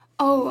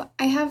Oh,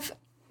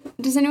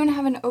 does anyone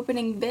have an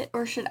opening bit,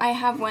 or should I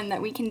have one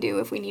that we can do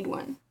if we need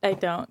one? I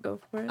don't. Go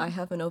for it. I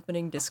have an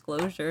opening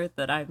disclosure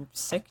that I'm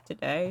sick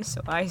today,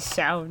 so I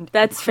sound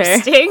That's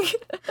interesting.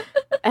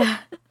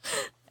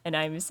 And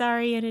I'm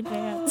sorry in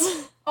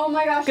advance. Oh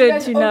my gosh, Good you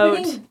guys, to note.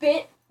 opening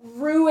bit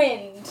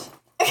ruined.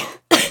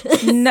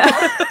 No.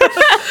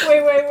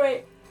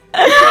 Wait.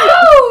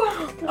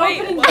 No!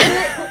 Opening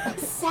bit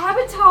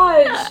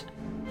sabotage!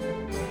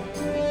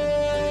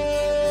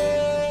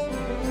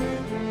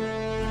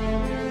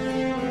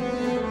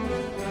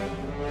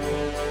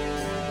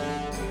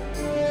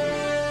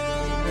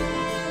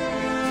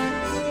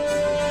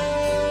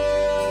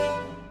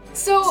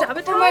 So,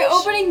 Sabotage? for my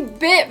opening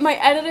bit, my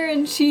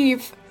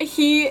editor-in-chief,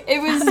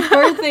 it was his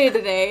birthday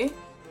today.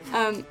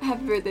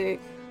 Happy birthday,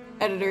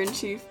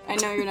 editor-in-chief. I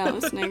know you're not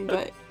listening,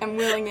 but I'm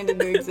willing it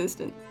into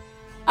existence.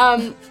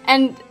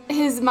 And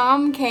his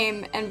mom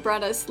came and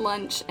brought us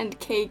lunch and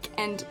cake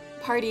and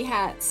party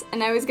hats,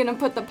 and I was gonna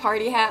put the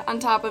party hat on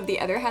top of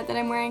the other hat that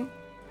I'm wearing,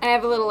 and I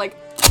have a little,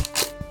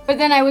 but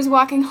then I was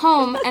walking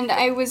home, and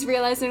I was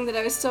realizing that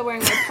I was still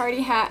wearing my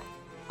party hat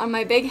on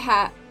my big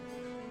hat,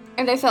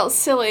 and I felt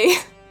silly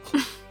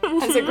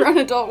as a grown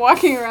adult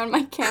walking around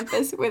my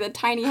campus with a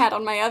tiny hat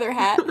on my other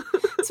hat.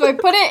 So I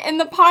put it in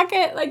the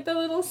pocket, the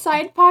little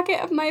side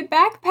pocket of my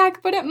backpack,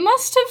 but it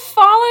must have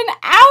fallen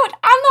out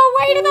on the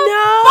way to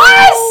the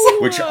bus!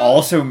 Which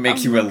also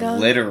makes you a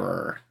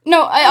litterer.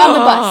 No, on the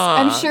bus.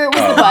 I'm sure it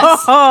was the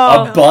bus.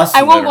 A bus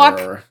I will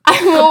litterer.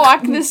 I will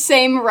walk the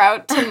same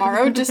route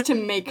tomorrow just to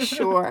make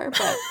sure,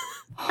 but...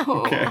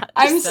 Okay.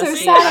 I'm so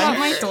Just sad I'm about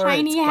my sure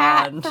tiny it's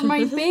hat planned. for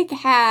my big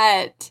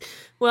hat.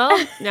 Well,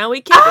 now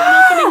we can't do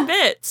an opening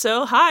bit.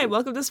 So, hi,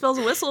 welcome to Spells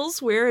and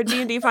Whistles. We're a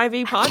D&D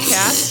 5e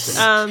podcast.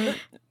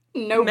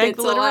 No Meg bits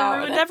the Litterer allowed.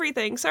 ruined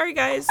everything. Sorry,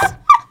 guys.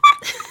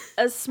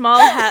 A small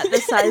hat the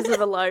size of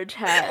a large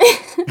hat.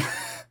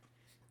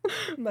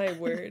 My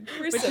word.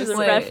 We're Which so is a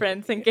Wait.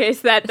 reference in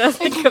case that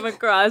doesn't come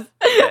across.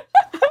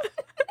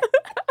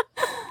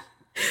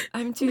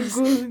 I'm too...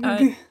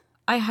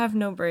 I have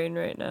no brain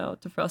right now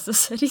to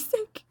process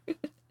anything.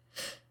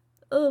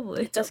 Oh boy.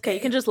 It's okay, you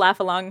can just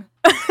laugh along.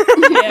 You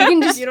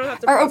can just, You don't have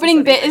to our process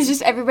opening bit anything. is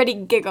just everybody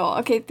giggle.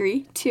 Okay,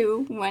 3,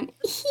 2, 1.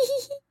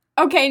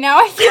 Okay, now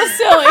I feel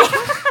silly.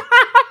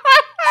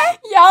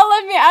 Y'all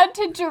let me out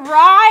to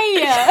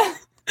dry.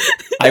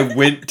 I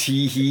went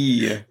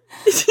tee-hee.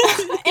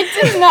 It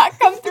did not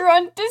come through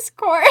on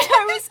Discord.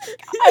 I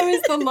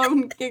was the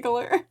lone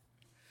giggler.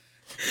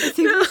 I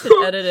think we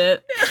should edit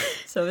it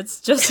so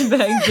it's just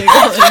Meg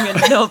giggling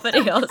and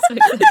nobody else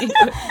makes any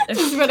noise. This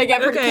is what I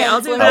get for Okay, I'll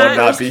do canceling I that. would my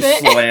not first be bit.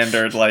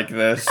 slandered like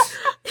this.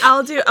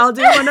 I'll do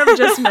one of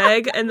just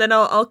Meg, and then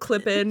I'll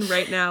clip in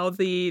right now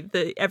the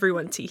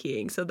everyone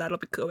teeing, so that'll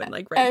be going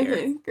right here.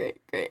 Okay,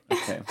 great.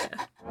 Okay.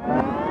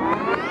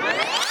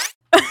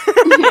 You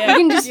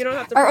can just, You don't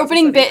have to our process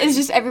opening bit anything. is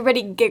just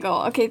everybody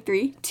giggle. Okay,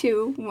 3,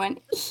 2, 1.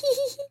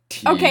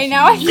 Okay,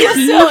 now I feel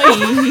silly.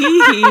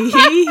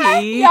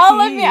 Y'all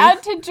let me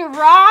out to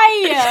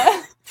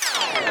dry.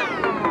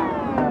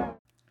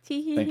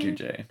 Thank you,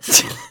 Jay.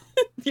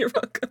 You're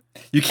welcome.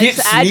 You can't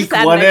I just sneak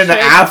added one in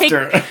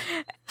extra. after.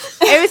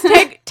 It was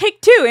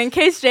take 2 in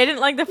case Jay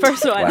didn't like the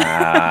first one.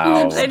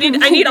 Wow. I need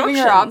Giving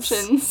her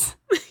options. options.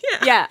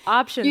 Yeah,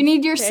 options. You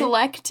need your okay?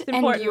 select and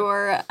important.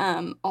 your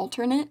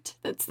alternate.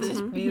 That's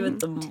the Me with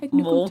the Technical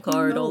mole term.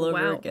 card all Oh,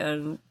 over wow.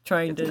 again,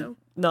 trying Good to to know.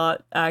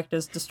 not act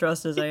as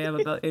distressed as I am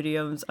about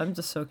idioms. I'm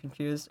just so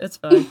confused. It's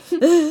fine.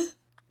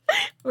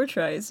 We're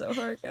trying so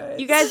hard, guys.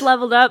 You guys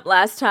leveled up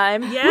last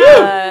time.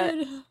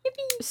 Yeah.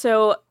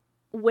 So,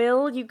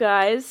 will you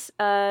guys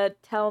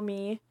tell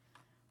me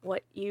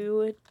what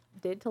you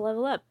did to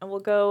level up? And we'll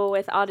go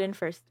with Auden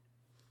first.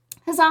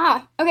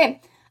 Huzzah!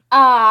 Okay.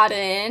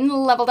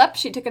 Auden leveled up.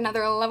 She took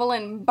another level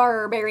in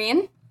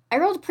Barbarian. I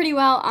rolled pretty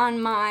well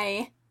on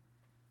my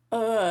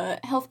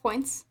health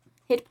points,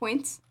 hit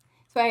points.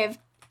 So I have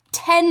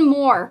 10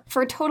 more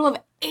for a total of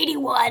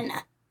 81.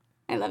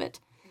 I love it.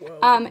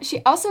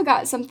 She also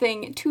got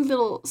two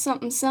little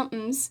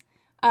somethings.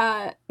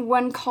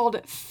 One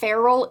called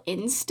Feral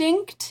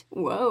Instinct.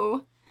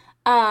 Whoa.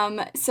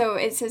 So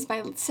it says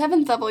by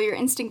 7th level, your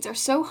instincts are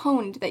so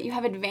honed that you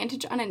have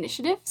advantage on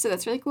initiative. So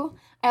that's really cool.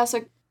 I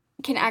also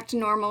can act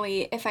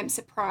normally if I'm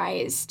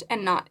surprised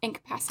and not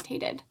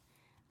incapacitated.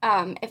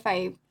 If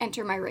I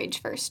enter my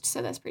rage first.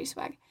 So that's pretty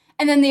swag.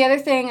 And then the other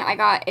thing I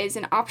got is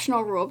an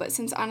optional rule, but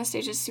since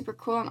Anastasia is super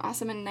cool and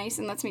awesome and nice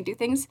and lets me do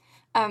things,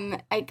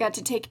 I got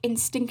to take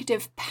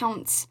Instinctive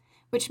Pounce,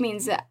 which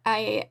means that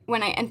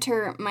when I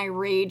enter my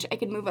rage, I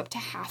could move up to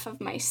half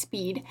of my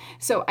speed.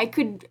 So I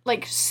could,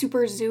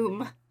 super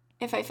zoom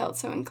if I felt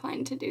so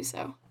inclined to do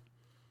so.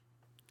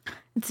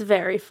 It's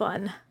very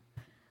fun.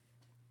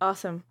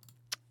 Awesome.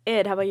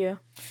 Id, how about you?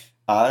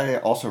 I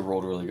also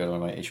rolled really good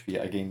on my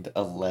HP. I gained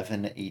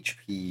 11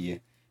 HP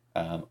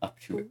up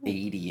to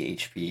 80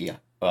 HP.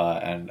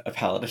 And a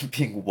paladin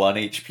being 1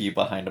 HP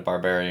behind a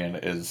barbarian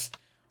is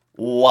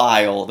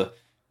wild.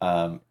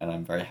 And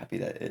I'm very happy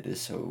that it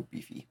is so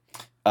beefy.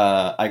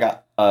 I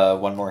got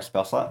one more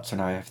spell slot, so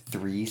now I have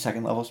 3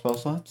 second level spell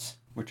slots.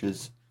 which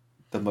is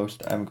the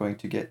most I'm going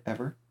to get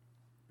ever.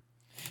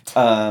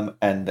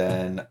 And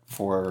then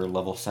for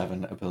level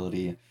 7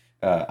 ability,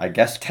 I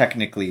guess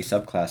technically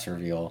subclass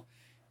reveal,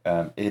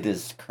 it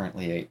is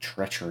currently a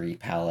Treachery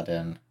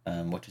Paladin,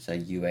 which is a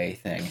UA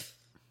thing.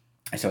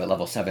 So at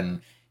level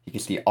 7, he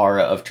gets the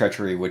Aura of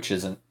Treachery, which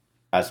isn't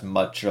as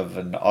much of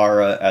an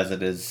aura as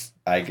it is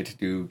I get to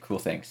do cool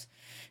things.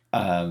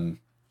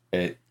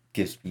 It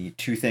gives me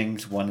 2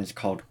 things. One is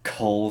called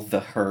Cull the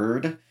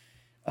Herd,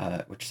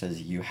 which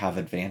says you have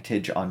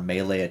advantage on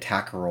melee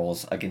attack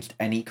rolls against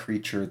any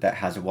creature that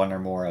has one or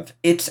more of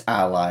its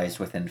allies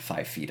within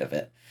 5 feet of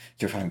it.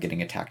 So if I'm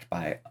getting attacked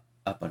by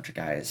a bunch of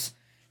guys,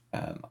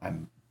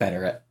 I'm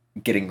better at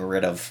getting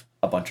rid of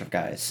a bunch of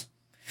guys.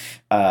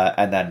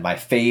 And then my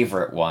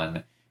favorite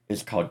one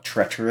is called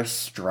Treacherous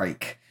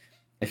Strike.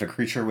 If a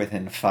creature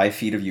within 5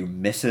 feet of you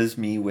misses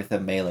me with a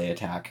melee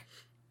attack,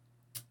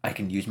 I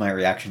can use my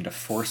reaction to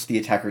force the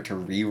attacker to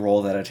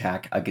re-roll that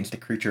attack against a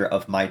creature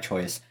of my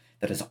choice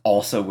that is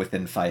also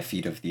within 5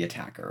 feet of the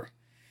attacker.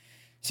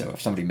 So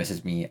if somebody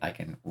misses me, I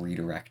can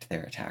redirect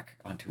their attack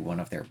onto one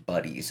of their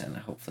buddies, and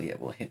hopefully it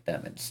will hit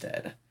them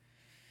instead.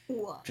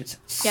 Which is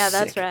that's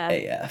sick rad.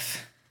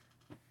 AF.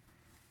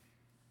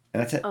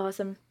 And that's it.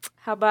 Awesome.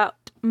 How about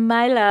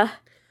Mila?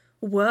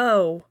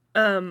 Whoa.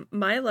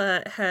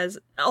 Mila has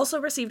also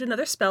received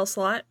another spell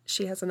slot.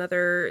 She has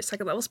another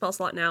 2nd level spell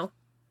slot now.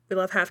 We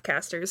love half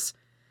casters.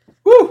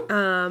 Woo!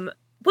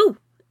 Woo!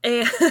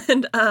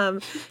 And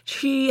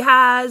she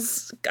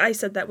has, I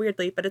said that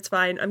weirdly, but it's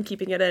fine. I'm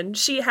keeping it in.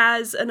 She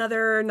has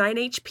another 9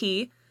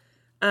 HP.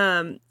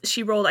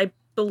 She rolled, I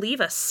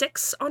believe, a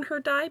 6 on her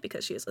die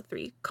because she has a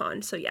 3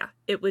 con. So yeah,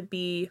 it would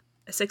be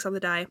a 6 on the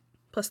die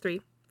plus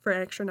 3 for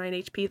an extra 9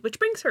 HP, which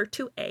brings her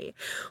to a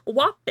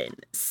whopping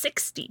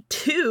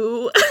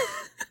 62.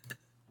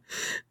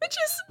 Which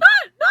is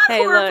not Hey,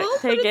 horrible,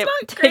 look, but take it's it,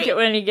 not take great. it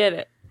when you get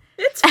it.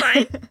 It's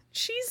fine.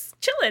 She's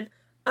chilling.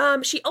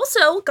 She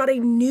also got a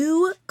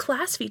new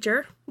class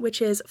feature,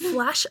 which is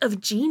Flash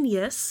of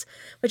Genius,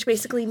 which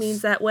basically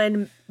means that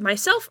when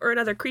myself or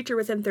another creature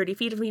within 30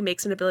 feet of me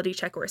makes an ability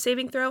check or a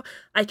saving throw,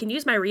 I can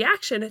use my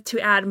reaction to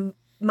add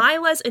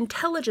Mila's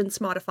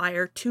intelligence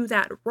modifier to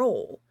that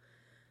roll.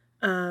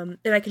 And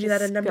I can do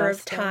that a number of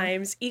Disgusting.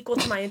 times, equal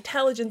to my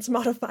intelligence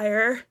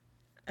modifier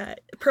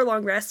per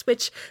long rest,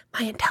 which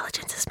my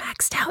intelligence is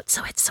maxed out,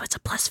 so it's a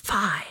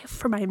 +5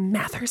 for my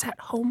mathers at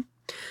home.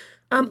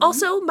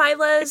 Also,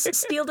 Mila's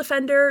Steel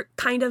Defender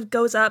kind of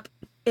goes up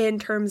in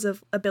terms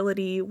of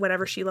ability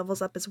whenever she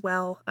levels up as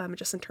well,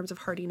 just in terms of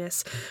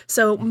hardiness.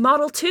 So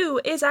Model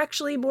 2 is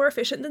actually more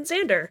efficient than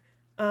Xander.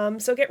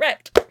 So get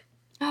wrecked.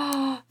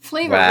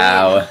 Flavor.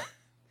 Wow.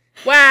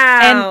 Wow.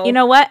 And you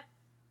know what?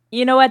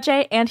 You know what,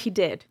 Jay? And he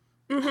did.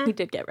 Mhm. He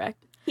did get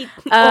wrecked.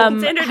 Xander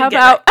did How get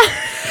about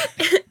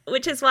wrecked.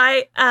 Which is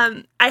why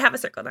I have a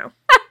circle now.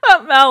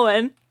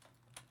 Melwin?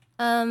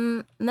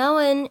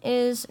 Melwin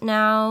is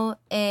now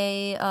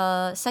a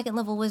 2nd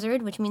level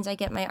wizard, which means I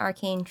get my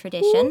arcane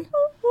tradition.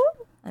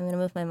 I'm gonna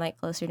move my mic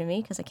closer to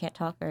me because I can't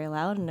talk very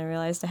loud, and I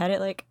realized I had it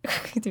like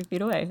 2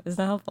 feet away. It's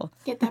not helpful.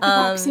 Get that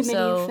proximity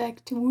so,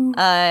 effect. Woo.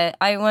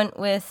 I went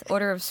with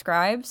Order of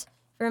Scribes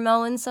for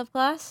Melwin's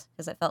subclass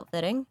because it felt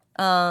fitting.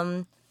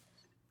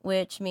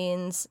 Which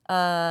means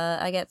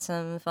I get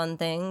some fun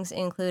things,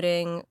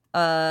 including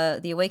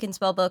the Awakened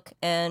Spellbook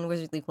and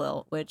Wizardly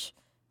Quill, which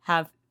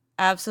have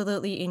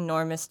absolutely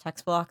enormous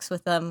text blocks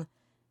with them,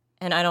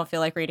 and I don't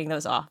feel like reading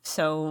those off.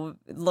 So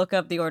look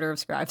up the Order of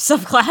Scribes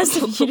subclass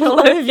if you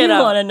want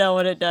to know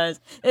what it does.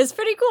 It's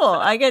pretty cool.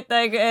 I get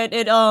like it.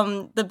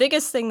 The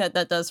biggest thing that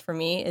does for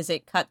me is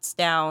it cuts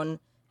down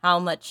how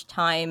much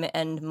time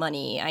and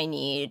money I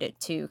need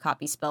to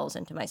copy spells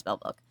into my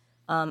spellbook.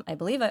 I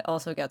believe I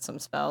also get some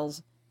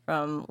spells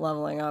from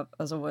leveling up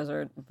as a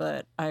wizard,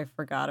 but I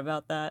forgot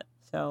about that.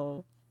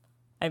 So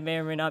I may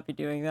or may not be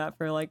doing that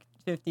for like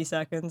 50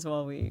 seconds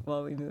while we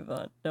move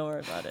on. Don't worry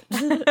about it.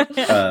 Read got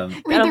the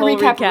a whole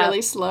recap recap.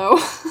 really slow.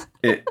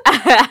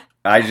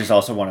 I just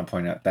also want to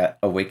point out that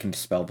Awakened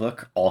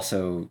Spellbook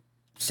also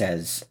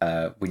says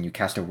when you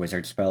cast a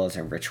wizard spell as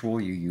a ritual,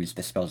 you use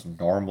the spell's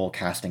normal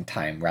casting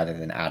time rather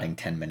than adding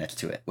 10 minutes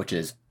to it, which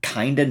is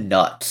kind of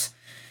nuts.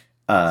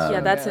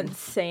 Yeah, that's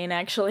insane,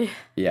 actually.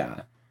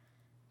 Yeah.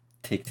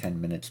 Take 10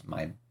 minutes,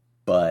 my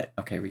butt.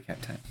 Okay, recap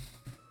time.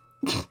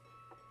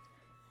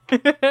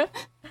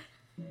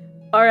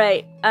 All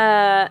right.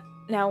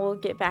 Now we'll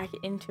get back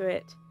into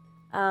it.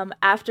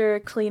 After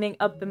cleaning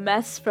up the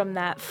mess from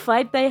that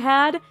fight they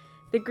had,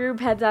 the group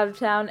heads out of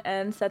town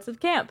and sets up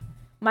camp.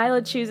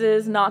 Mila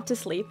chooses not to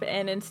sleep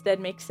and instead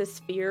makes a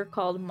sphere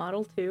called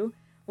Model 2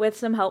 with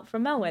some help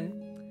from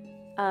Melwin.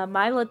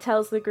 Mila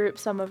tells the group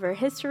some of her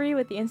history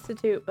with the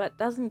Institute, but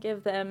that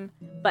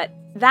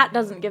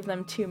doesn't give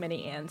them too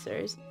many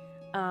answers.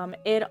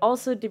 It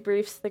also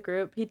debriefs the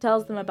group. He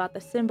tells them about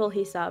the symbol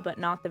he saw, but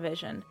not the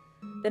vision.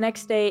 The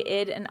next day,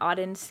 Id and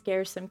Auden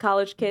scare some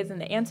college kids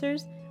into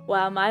answers,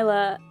 while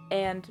Mila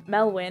and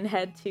Melwin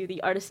head to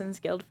the Artisans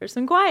Guild for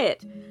some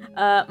quiet.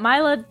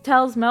 Mila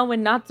tells Melwin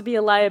not to be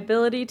a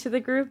liability to the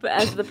group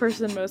as the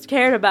person most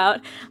cared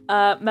about.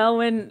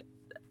 Melwin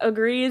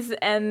agrees,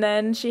 and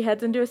then she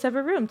heads into a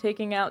separate room,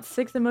 taking out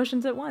 6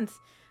 emotions at once.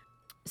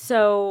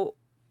 So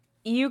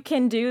you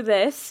can do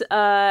this.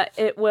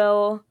 It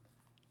will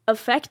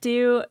affect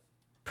you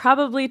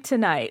probably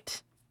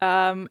tonight,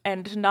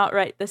 and not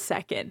right this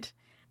second.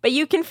 But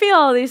you can feel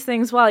all these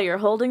things while you're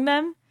holding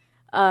them.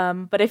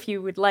 But if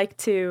you would like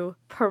to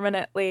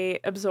permanently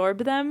absorb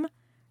them,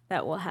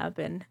 that will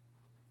happen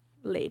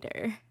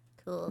later.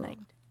 Cool. Night.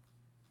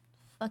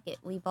 Fuck it,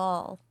 we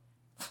ball.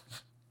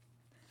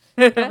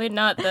 Probably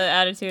not the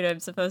attitude I'm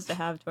supposed to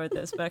have toward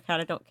this, but I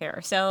kind of don't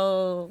care.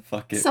 So,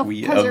 Fuck it,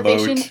 we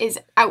Self-preservation emote. is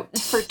out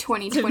for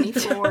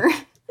 2024.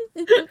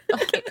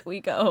 okay,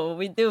 we go.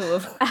 We do.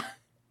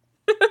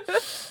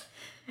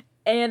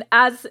 And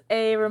as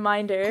a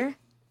reminder,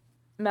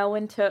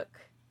 Melwin took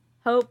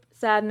hope,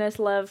 sadness,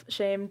 love,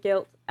 shame,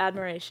 guilt,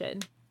 admiration.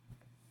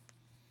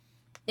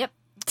 Yep.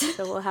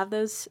 So we'll have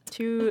those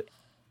to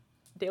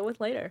deal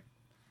with later.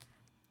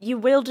 You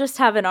will just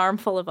have an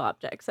armful of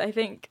objects, I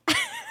think,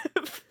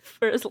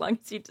 for as long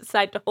as you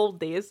decide to hold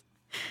these.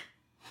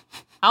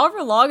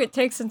 However long it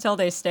takes until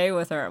they stay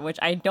with her, which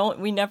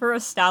we never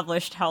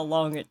established how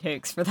long it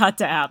takes for that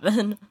to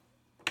happen.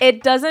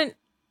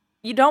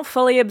 You don't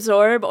fully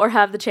absorb or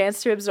have the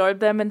chance to absorb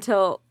them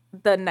until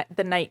the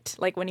night,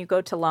 like when you go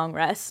to long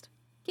rest.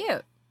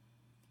 Cute.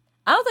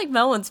 I don't think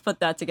Melwin's put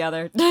that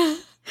together.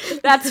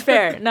 That's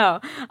fair, no.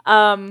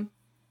 And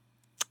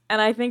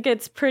I think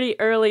it's pretty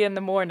early in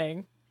the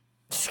morning.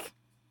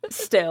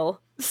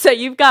 Still. So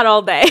you've got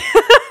all day.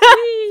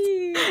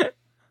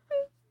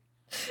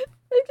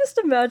 I'm just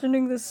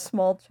imagining this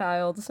small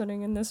child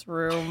sitting in this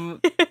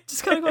room,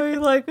 just kind of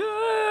going like,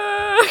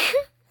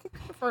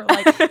 for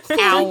like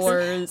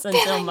hours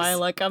until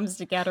Mila comes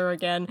to get her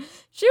again.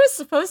 She was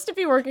supposed to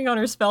be working on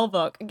her spell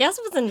book. Guess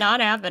what's not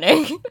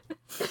happening?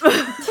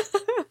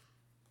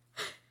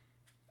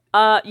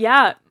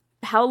 Yeah.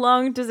 How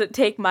long does it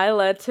take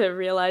Mila to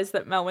realize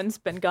that Melwin's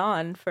been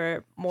gone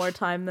for more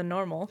time than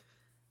normal?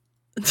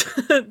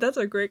 That's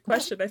a great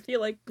question. I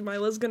feel like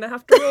Mila's gonna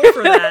have to roll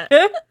for that.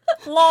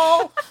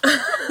 Lol.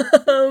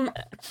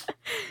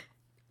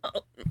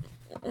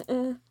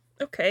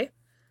 Okay.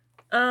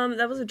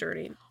 That was a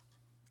journey.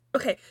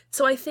 Okay,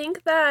 so I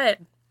think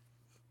that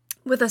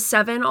with a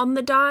 7 on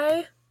the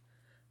die,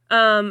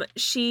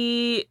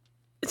 she...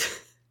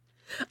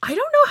 I don't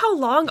know how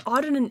long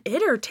Auden and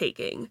Id are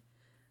taking.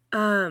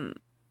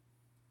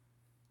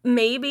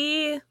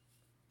 Maybe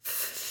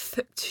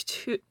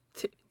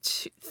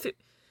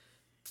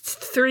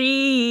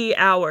 3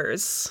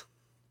 hours.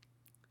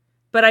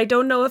 But I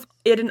don't know if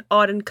Id and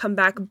Auden come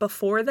back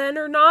before then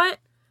or not.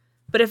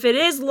 But if it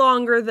is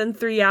longer than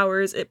 3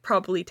 hours, it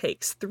probably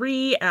takes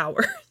 3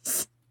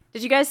 hours.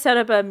 Did you guys set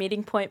up a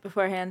meeting point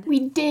beforehand? We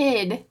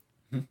did.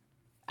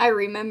 I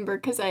remember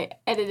because I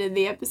edited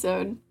the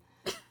episode.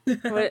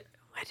 What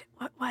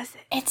was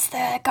it? It's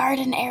the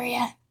garden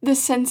area. The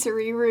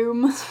sensory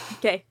room.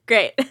 Okay,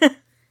 great.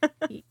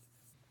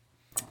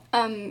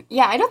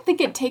 Yeah, I don't think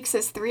it takes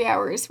us 3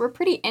 hours. We're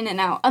pretty in and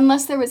out.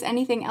 Unless there was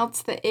anything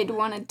else that Id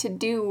wanted to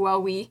do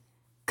while we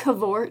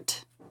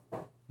cavort.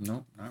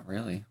 Nope, not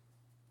really.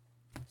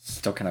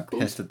 Still kind of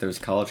pissed at those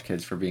college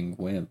kids for being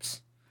wimps.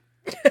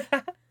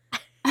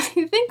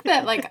 I think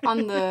that, like,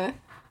 on the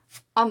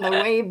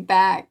way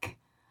back,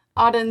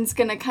 Auden's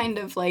gonna kind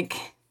of,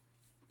 like,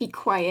 be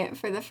quiet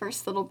for the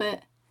first little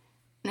bit.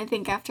 And I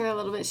think after a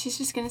little bit, she's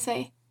just gonna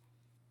say,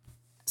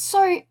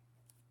 so,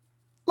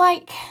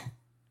 like,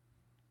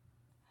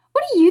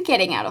 what are you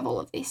getting out of all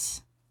of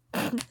this?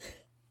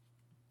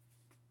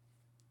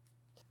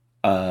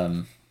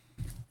 I'm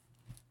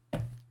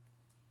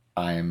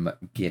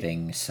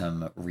getting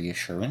some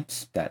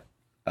reassurance that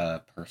a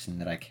person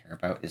that I care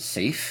about is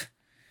safe.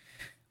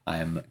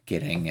 I'm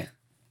getting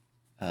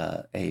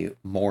a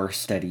more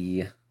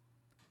steady,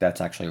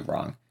 that's actually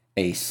wrong,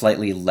 a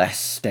slightly less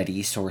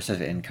steady source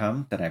of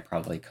income than I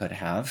probably could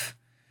have.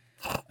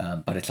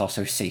 But it's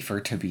also safer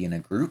to be in a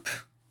group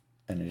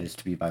than it is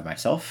to be by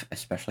myself,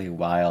 especially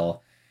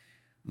while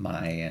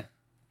my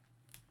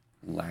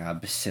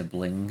lab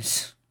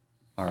siblings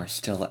are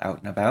still out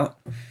and about.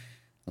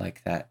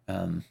 Like that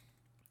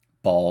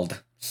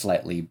bald,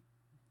 slightly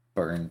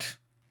burned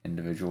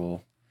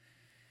individual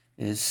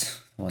is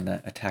the one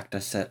that attacked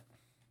us at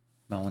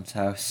Melwin's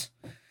house.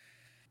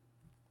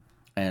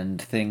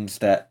 And things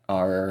that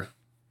are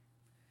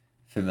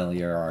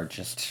familiar are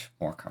just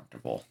more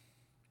comfortable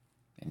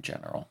in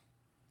general.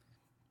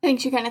 I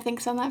think she kind of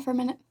thinks on that for a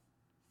minute.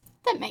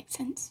 That makes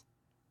sense.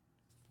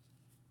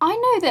 I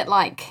know that,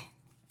 like,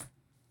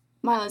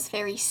 Mila's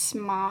very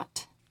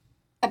smart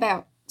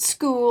about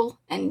school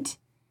and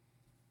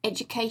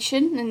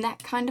education and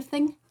that kind of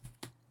thing.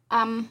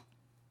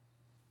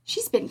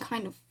 She's been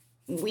kind of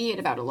weird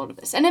about a lot of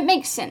this. And it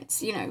makes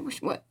sense, you know,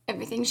 what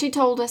everything she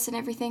told us and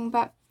everything,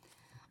 but,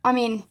 I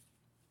mean,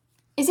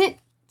 is it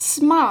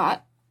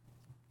smart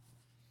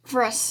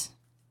for us?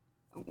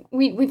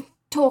 We've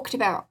talked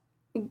about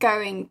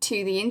going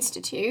to the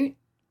Institute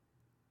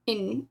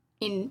in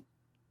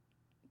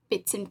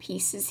bits and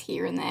pieces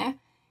here and there.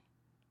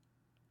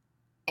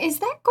 Is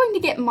that going to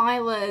get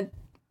Mila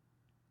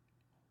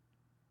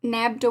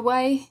nabbed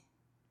away?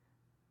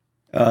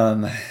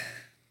 I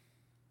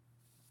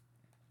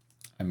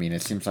mean,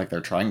 it seems like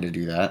they're trying to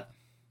do that.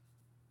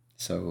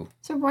 So,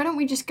 why don't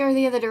we just go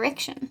the other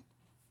direction?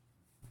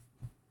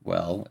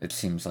 well, it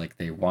seems like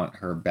they want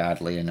her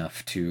badly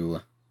enough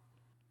to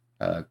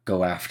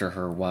go after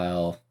her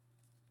while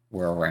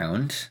we're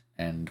around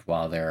and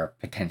while there are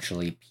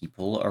potentially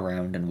people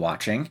around and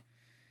watching.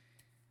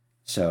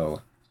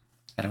 So,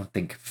 I don't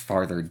think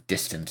farther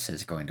distance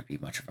is going to be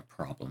much of a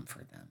problem for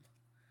them.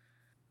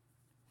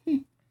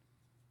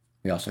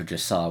 We also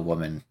just saw a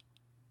woman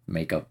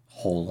make a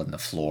hole in the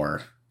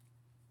floor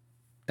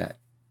that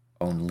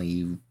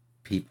only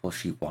people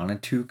she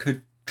wanted to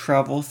could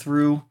travel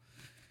through.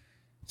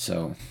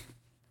 So,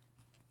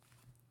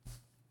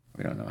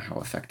 we don't know how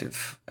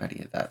effective any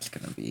of that's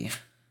going to be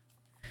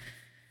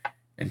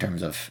in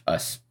terms of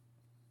us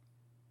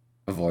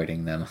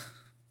avoiding them.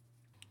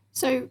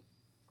 So,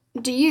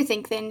 do you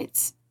think then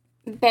it's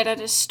better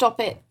to stop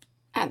it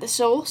at the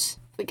source?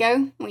 We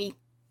go, we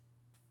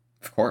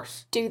Of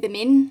course, do them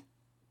in,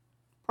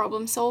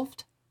 problem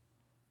solved.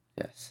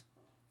 yes.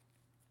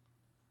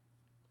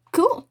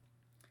 Cool.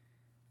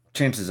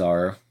 Chances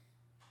are,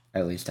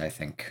 at least I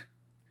think,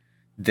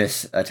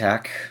 this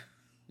attack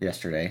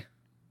yesterday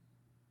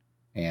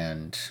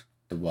and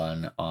the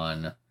one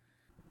on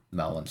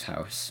Melwin's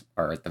house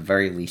are at the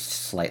very least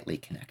slightly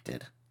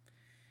connected.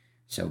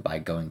 So by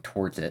going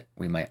towards it,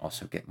 we might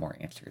also get more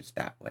answers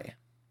that way.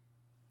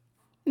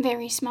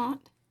 Very smart.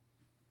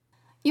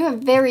 You are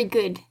very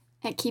good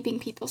at keeping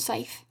people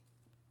safe.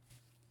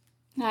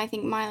 And I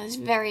think Mila's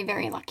very,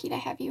 very lucky to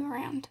have you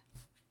around.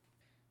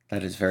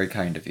 That is very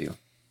kind of you.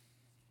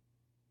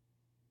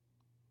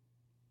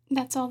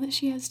 That's all that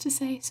she has to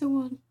say, so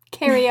we'll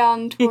carry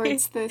on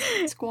towards the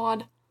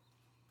squad.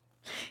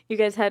 You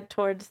guys head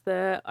towards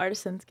the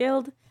Artisans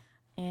Guild,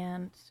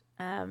 and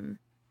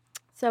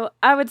so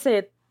I would say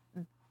at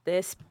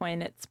this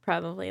point it's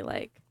probably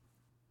like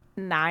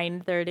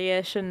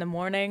 9:30ish in the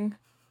morning.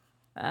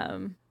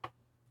 And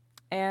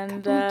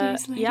Couple of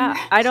days later.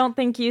 yeah, I don't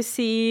think you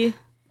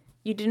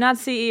do not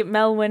see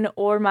Melwin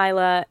or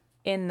Mila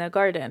in the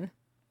garden.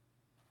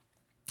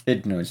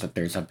 It knows that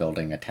there's a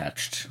building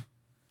attached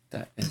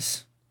that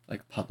is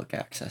like public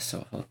access,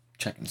 so I'll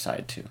check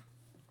inside too.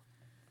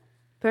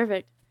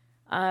 Perfect.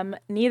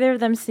 Neither of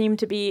them seem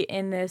to be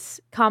in this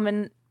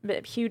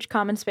huge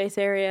common space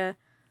area.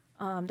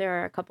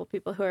 There are a couple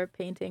people who are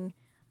painting,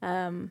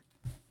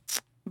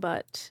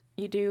 but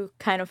you do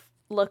kind of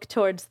look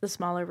towards the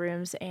smaller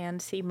rooms and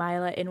see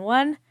Mila in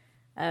one,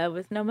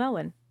 with no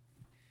Melwin.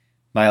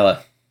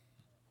 Mila,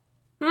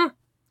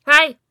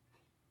 Hi.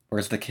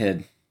 where's the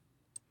kid?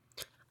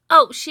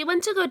 Oh, she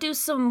went to go do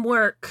some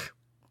work.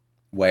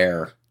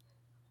 Where?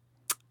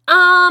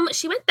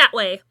 She went that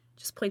way.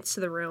 Just points to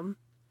the room.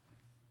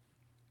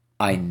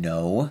 I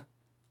know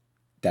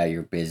that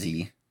you're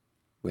busy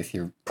with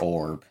your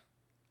orb,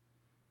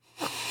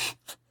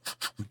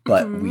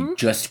 but we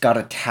just got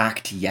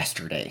attacked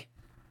yesterday.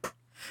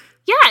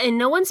 Yeah, and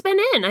no one's been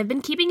in. I've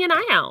been keeping an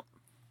eye out.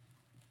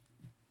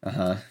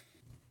 Uh-huh.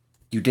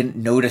 You didn't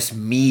notice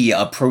me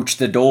approach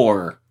the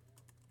door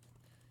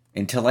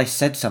until I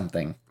said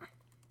something.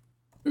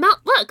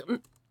 Look,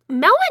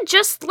 Melwin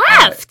just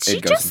left. it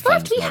She goes just and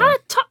left. finds We had a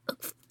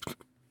talk.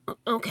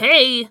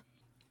 Okay.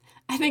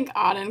 I think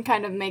Auden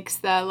kind of makes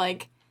that,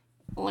 like,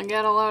 well,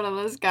 get a load of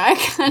this guy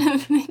kind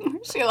of thing.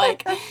 Where she,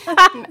 like,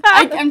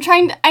 I'm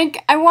trying to,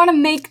 I want to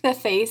make the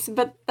face,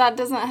 but that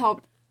doesn't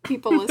help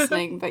people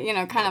listening, but, you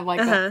know, kind of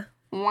like a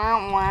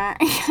wah wah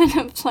kind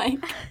of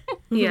like.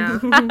 Yeah.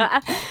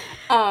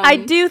 I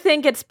do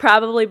think it's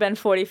probably been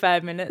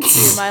 45 minutes to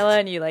you, Mila,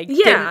 and you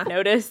didn't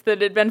notice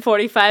that it'd been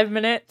 45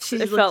 minutes.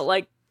 It felt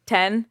like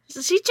 10.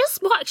 She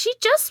just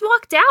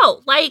walked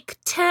out like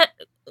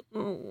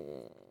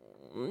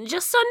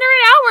just under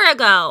an hour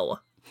ago.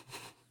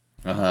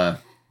 Uh-huh.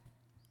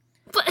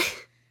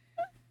 But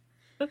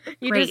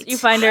You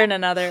find her in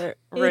another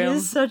room. It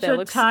is such that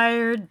a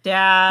tired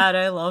dad.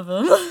 I love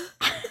him.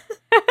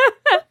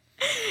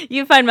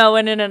 You find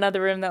Melwin in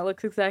another room that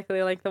looks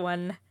exactly like the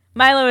one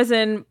Milo is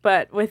in,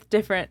 but with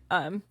different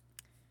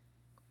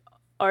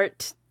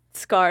art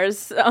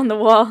scars on the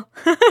wall.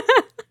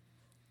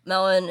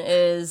 Melwin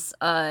is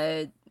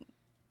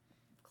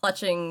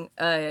clutching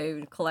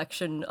a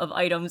collection of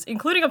items,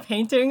 including a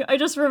painting I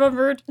just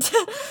remembered.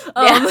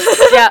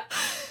 Yeah.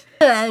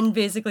 And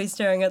basically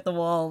staring at the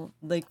wall,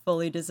 like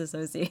fully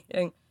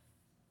disassociating.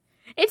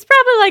 It's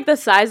probably like the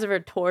size of her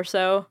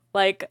torso.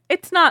 Like,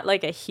 it's not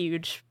like a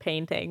huge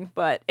painting,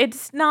 but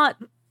it's not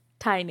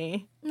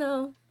tiny.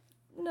 No.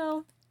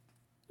 You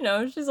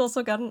know, she's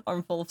also got an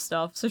armful of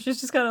stuff, so she's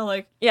just kind of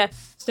like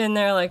standing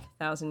there like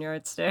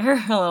 1,000-yard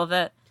stare a little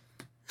bit.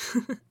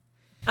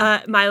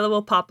 Mila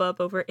will pop up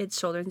over its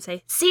shoulder and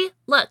say, "See,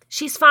 look,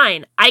 she's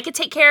fine. I could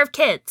take care of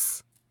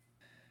kids."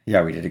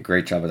 Yeah, we did a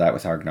great job of that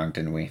with Argnong,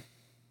 didn't we?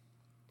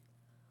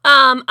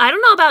 I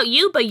don't know about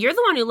you, but you're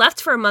the one who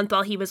left for a month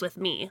while he was with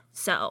me,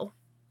 so.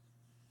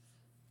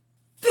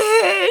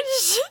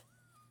 Bitch!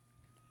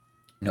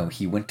 No,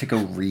 he went to go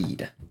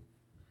read.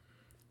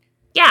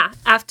 yeah,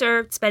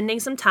 after spending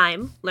some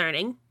time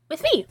learning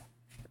with me.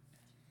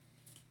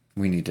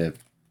 We need to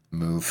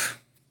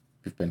move.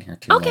 We've been here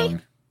too Okay.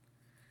 long.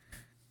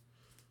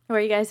 Where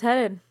are you guys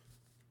headed?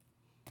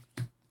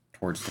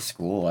 Towards the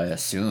school, I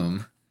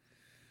assume.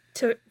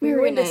 We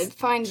were gonna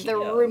find the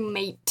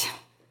roommate.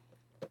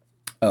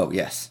 Oh,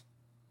 yes.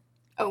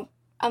 Oh,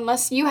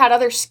 unless you had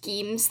other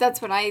schemes,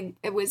 that's what I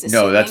was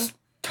assuming. No, that's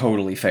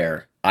totally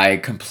fair. I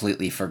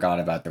completely forgot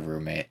about the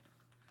roommate.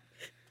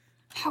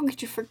 How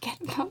could you forget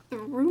about the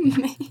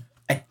roommate?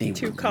 And they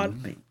Too were caught-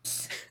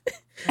 roommates.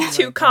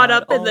 Too caught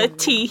up in the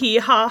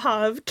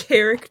tee-hee-ha-ha of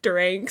character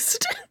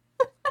angst.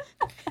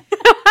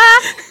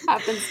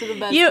 Happens to the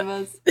best You- of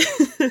us.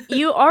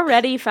 You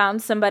already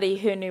found somebody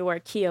who knew where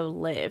Keo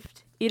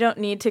lived. You don't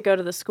need to go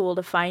to the school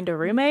to find a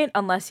roommate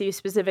unless you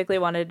specifically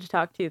wanted to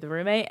talk to the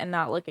roommate and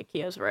not look at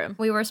Keo's room.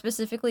 We were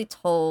specifically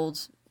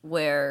told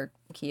where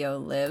Keo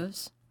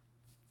lives.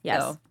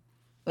 Yes. So,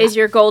 Is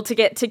your goal to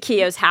get to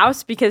Keo's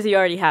house? Because you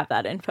already have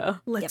that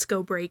info. Let's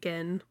go break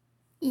in.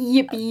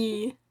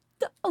 Yippee.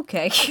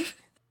 okay.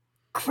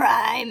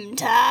 Crime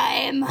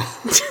time.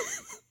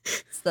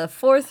 It's the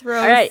fourth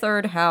row, All right.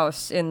 third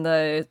house in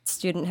the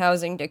student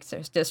housing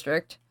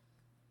district.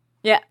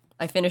 Yeah.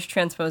 I finished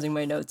transposing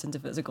my notes into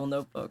physical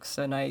notebooks,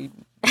 and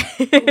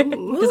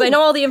because I know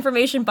all the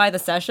information by the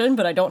session,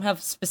 but I don't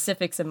have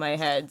specifics in my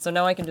head, so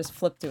now I can just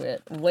flip to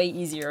it way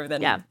easier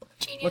than Yeah.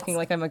 looking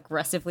like I'm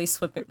aggressively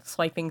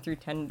swiping through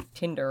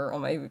Tinder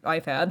on my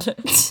iPad.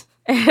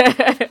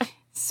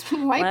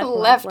 Swipe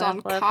left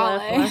on Kale.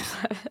 left.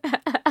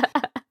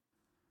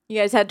 You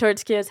guys head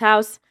towards Keo's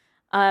house.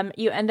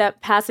 You end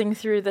up passing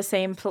through the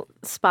same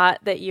spot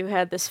that you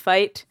had this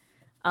fight.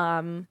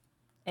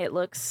 It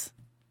looks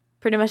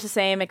pretty much the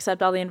same,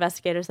 except all the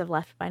investigators have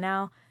left by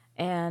now,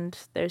 and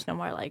there's no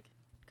more like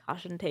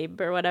caution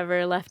tape or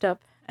whatever left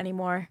up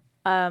anymore.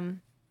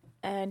 And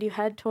you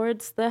head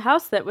towards the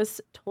house that was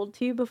told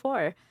to you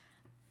before.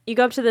 You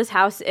go up to this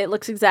house. It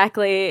looks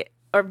exactly,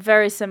 or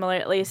very similar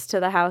at least, to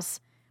the house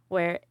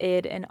where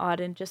Id and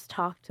Auden just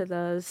talked to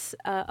those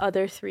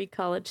other 3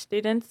 college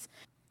students.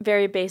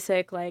 Very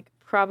basic, like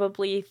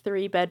probably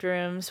 3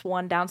 bedrooms,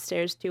 1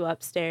 downstairs, 2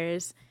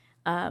 upstairs,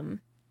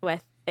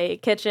 with a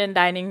kitchen,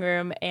 dining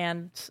room,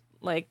 and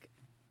like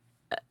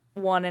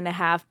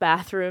 1.5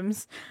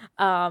 bathrooms.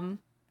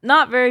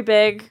 Not very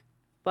big,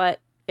 but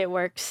it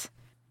works.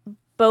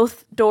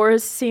 Both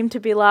doors seem to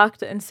be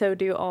locked, and so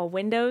do all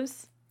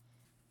windows.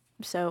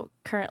 So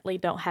currently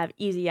don't have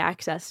easy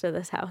access to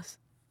this house.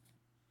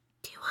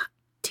 Do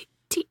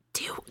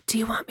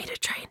you want me to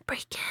try and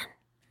break in?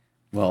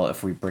 Well,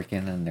 if we break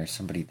in and there's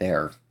somebody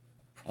there,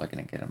 we're probably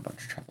going to get in a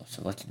bunch of trouble.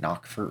 So let's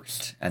knock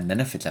first. And then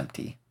if it's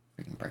empty,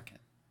 we can break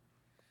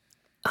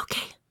in.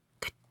 Okay,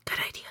 good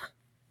idea.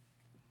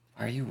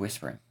 Why are you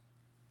whispering?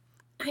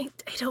 I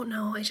don't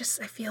know. I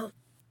feel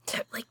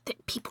like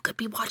that people could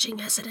be watching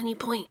us at any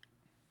point.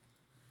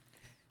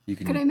 You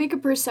can. Could I make a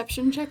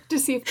perception check to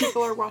see if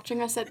people are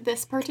watching us at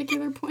this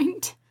particular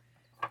point?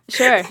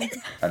 Sure.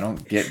 I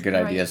don't get good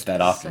ideas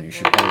that often. You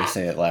should probably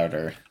say it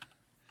louder.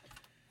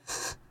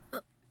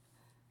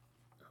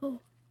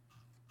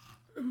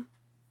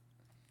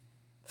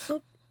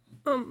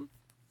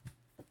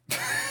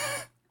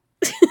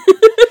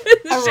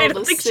 I rolled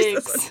a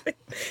 6.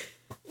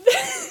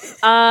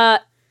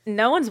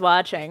 No one's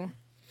watching.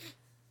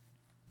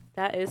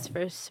 That is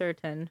for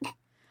certain.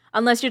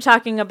 Unless you're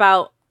talking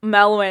about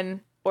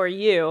Melwin or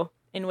you,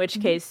 in which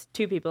case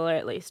 2 people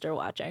at least are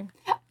watching.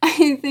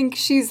 I think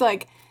she's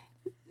like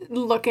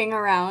looking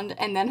around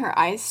and then her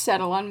eyes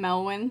settle on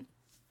Melwin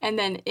and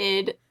then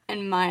Id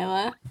and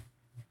Mila.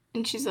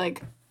 And she's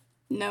like,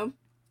 nope.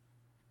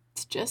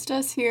 It's just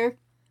us here.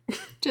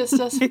 Just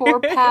us 4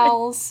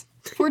 pals.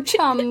 4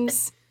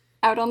 chums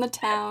out on the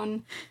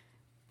town.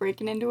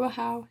 Breaking into a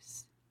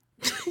house.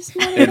 Just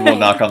another It will day.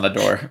 knock on the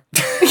door.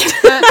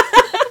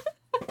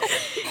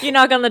 You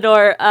knock on the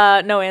door,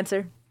 no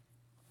answer.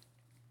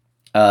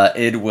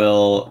 It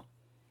will.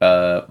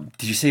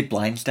 Did you say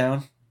blinds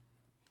down?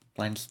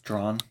 Blinds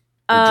drawn?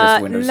 Or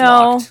just windows no.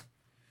 locked?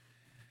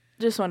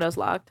 Just windows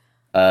locked.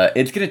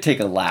 It's gonna take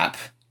a lap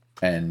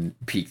and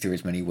peek through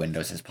as many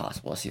windows as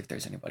possible, see if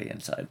there's anybody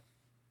inside.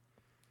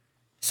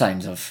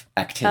 Signs of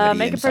activity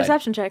Make inside. a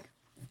perception check.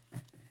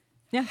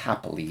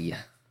 Happily.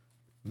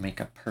 Make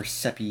a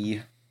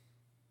percepi.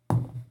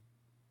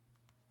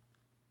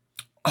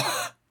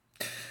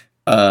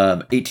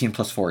 18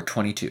 plus 4,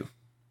 22.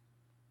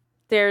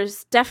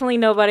 There's definitely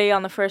nobody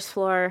on the first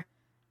floor,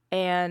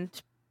 and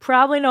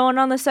probably no one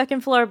on the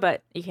second floor,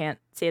 but you can't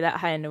see that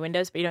high in the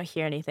windows, but you don't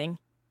hear anything.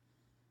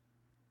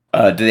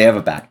 Do they have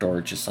a back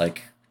door just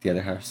like the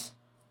other house?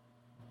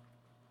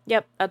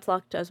 Yep, that's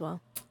locked as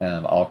well.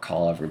 I'll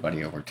call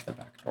everybody over to the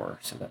back door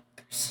so that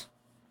there's,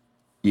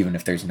 even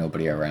if there's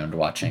nobody around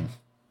watching,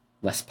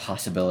 less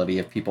possibility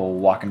of people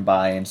walking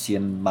by and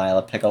seeing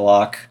Mila pick a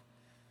lock.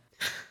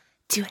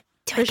 Do it.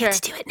 Do For I get sure.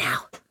 to do it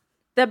now?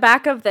 The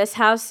back of this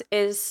house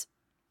is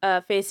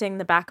facing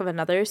the back of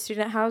another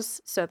student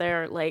house, so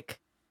they're like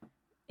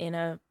in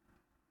a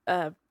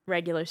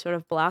regular sort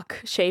of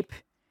block shape.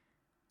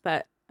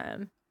 But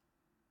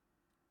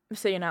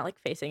So you're not like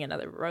facing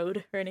another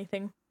road or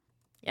anything.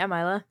 Yeah,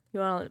 Mila, you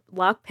want a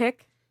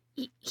lockpick?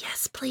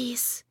 Yes,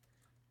 please.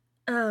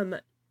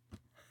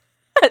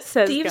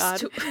 Says Thieves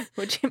God.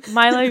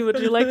 Mila, would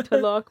you like to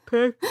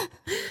lockpick?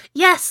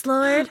 Yes,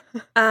 Lord.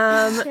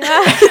 Yeah.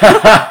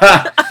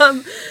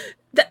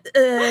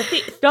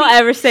 Don't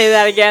ever say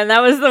that again.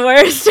 That was the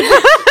worst.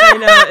 I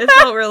know, it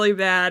felt really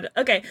bad.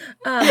 Okay.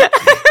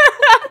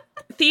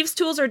 Thieves'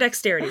 tools are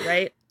dexterity,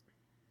 right?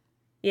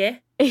 Yeah?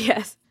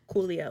 Yes.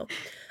 Coolio.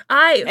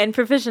 And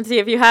proficiency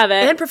if you have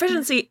it. And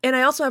proficiency, and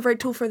I also have right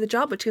tool for the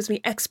job, which gives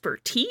me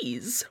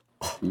expertise.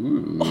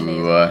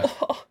 Ooh.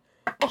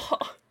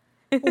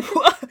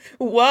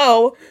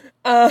 Whoa.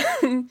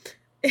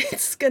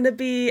 It's gonna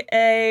be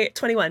a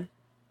 21.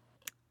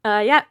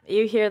 Yeah,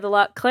 you hear the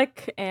lock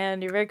click,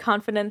 and you're very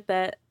confident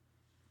that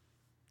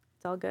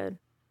it's all good.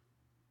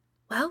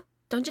 Well,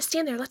 don't just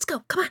stand there. Let's go.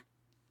 Come on.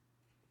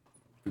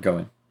 We're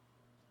going.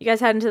 You guys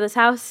head into this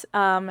house.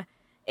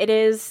 It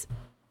is,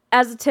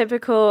 as a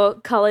typical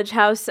college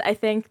house, I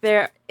think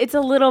it's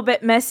a little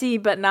bit messy,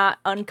 but not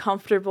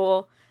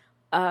uncomfortable.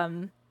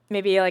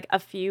 Maybe like a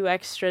few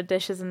extra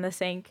dishes in the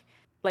sink,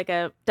 like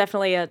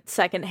definitely a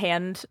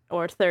second-hand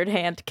or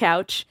third-hand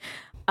couch.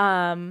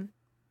 And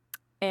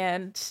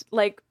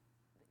like,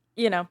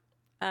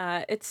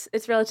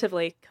 it's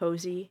relatively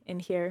cozy in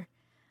here.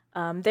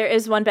 There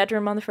is one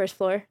bedroom on the first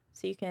floor,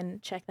 so you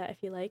can check that if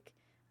you like,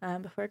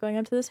 before going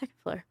up to the second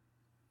floor.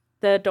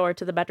 The door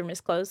to the bedroom is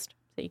closed,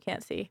 so you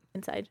can't see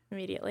inside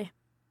immediately.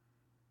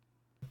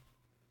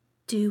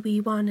 Do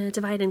we want to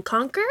divide and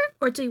conquer,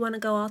 or do we want to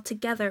go all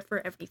together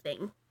for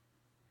everything?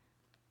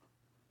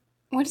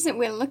 What is it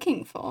we're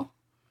looking for?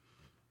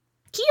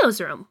 Kyo's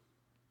room.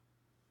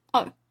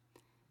 Oh,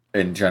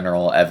 In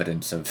general,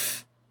 evidence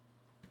of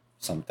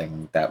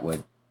something that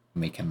would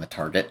make him a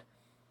target.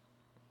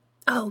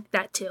 Oh,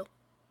 that too.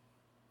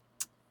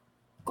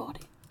 got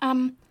it.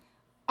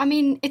 I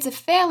mean, it's a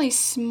fairly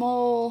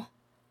small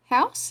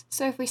house,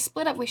 so if we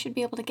split up, we should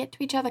be able to get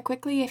to each other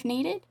quickly if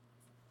needed.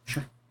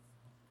 Sure.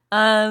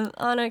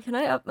 Anna, can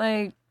I up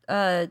my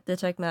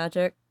detect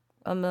magic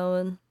on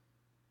Melvin?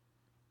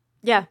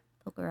 Yeah.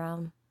 Look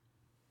around.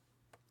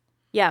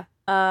 Yeah.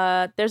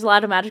 There's a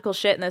lot of magical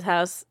shit in this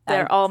house.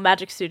 They're all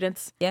magic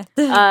students. Yeah.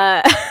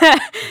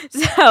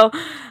 So,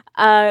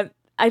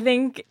 I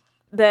think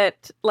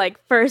that,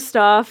 like, first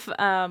off,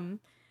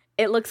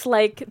 it looks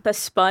like the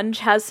sponge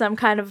has some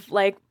kind of,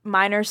 like,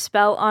 minor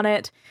spell on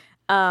it.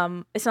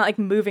 It's not, like,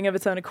 moving of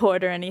its own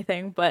accord or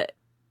anything, but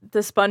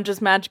the sponge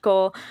is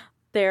magical.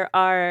 There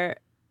are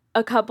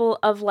a couple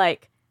of,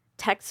 like,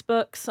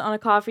 textbooks on a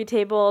coffee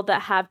table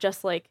that have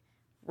just, like,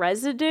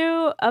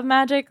 residue of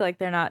magic. Like,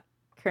 they're not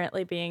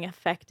currently being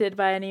affected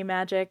by any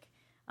magic,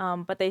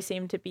 but they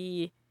seem to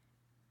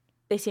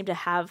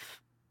have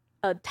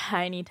a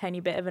tiny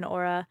bit of an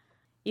aura.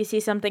 You see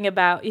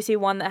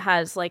one that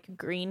has like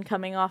green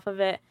coming off of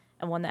it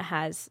and one that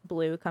has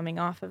blue coming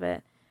off of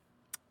it,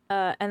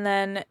 and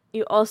then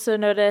you also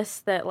notice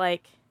that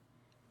like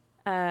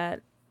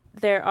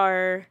there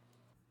are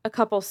a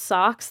couple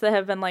socks that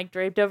have been like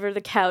draped over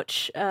the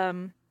couch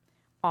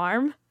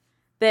arm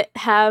that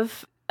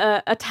have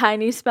a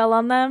tiny spell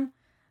on them.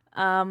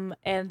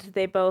 And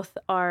they both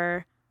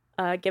are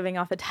giving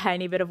off a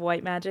tiny bit of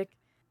white magic.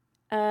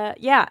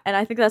 Yeah, and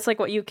I think that's like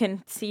what you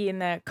can see in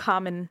the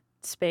common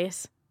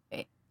space.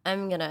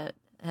 I'm gonna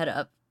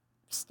head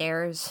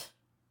upstairs.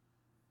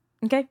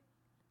 Okay.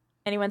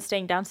 Anyone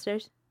staying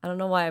downstairs? I don't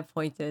know why I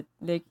pointed.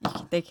 They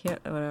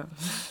can't. Whatever.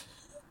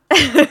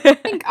 I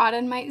think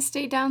Auden might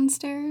stay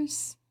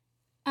downstairs.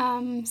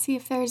 See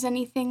if there's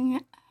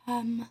anything,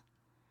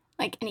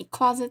 like any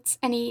closets,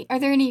 are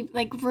there any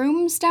like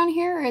rooms down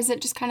here, or is it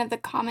just kind of the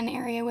common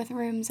area with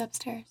rooms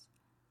upstairs?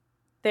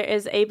 There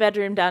is a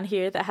bedroom down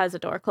here that has a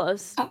door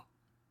closed. Oh,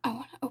 I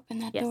want to open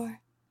that door.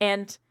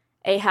 And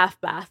a half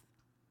bath.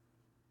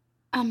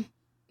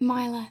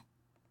 Mila,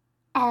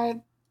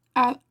 are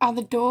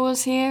the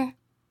doors here?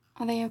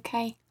 Are they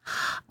okay?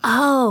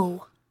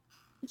 Oh,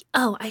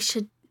 I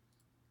should.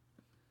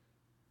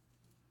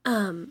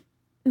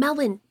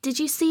 Melvin, did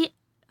you see?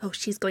 Oh,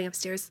 she's going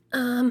upstairs.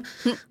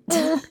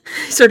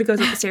 Sort of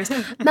goes up the stairs.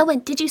 Melvin,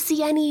 did you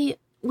see any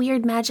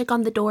weird magic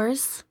on the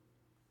doors?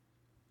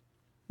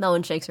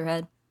 Melvin shakes her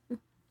head.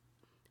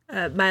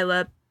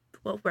 Mila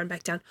will run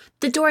back down.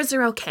 The doors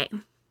are okay.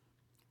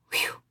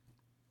 Whew.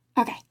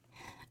 Okay.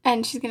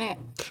 And she's gonna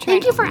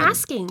Thank you for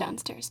asking.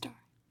 Downstairs door.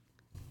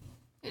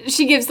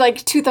 She gives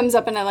like 2 thumbs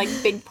up and a like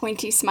big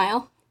pointy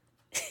smile.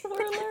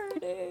 We're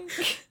learning.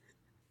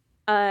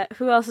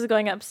 Who else is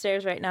going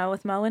upstairs right now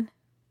with Melwin?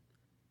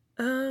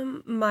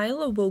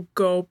 Mila will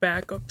go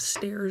back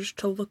upstairs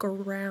to look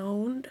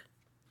around.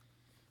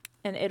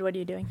 And Id, what are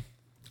you doing?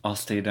 I'll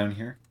stay down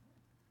here.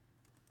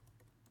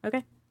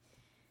 Okay.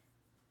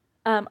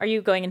 Are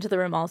you going into the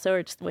room also,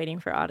 or just waiting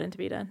for Auden to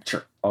be done?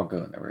 Sure. I'll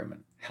go in the room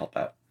and help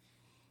out.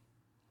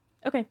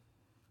 Okay.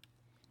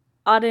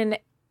 Auden,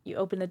 you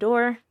open the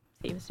door.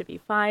 Seems to be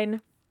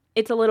fine.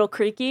 It's a little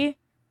creaky,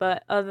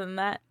 but other than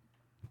that,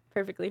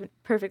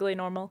 perfectly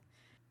normal.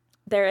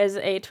 There is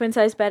a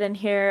twin-size bed in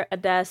here, a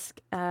desk,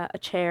 a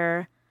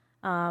chair,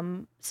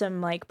 some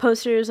like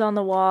posters on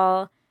the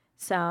wall,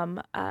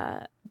 some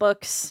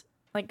books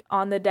like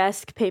on the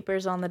desk,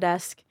 papers on the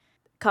desk,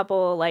 a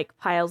couple like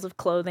piles of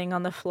clothing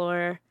on the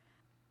floor.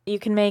 You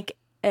can make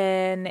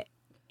an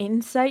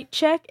insight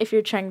check if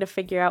you're trying to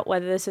figure out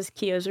whether this is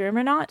Kyo's room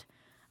or not.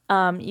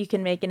 You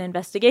can make an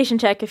investigation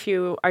check if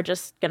you are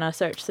just gonna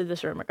search through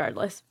this room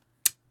regardless.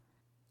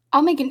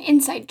 I'll make an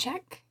insight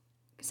check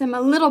because I'm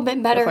a little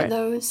bit better for at it.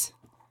 those.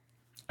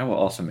 I will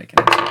also make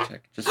an insight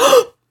check. Just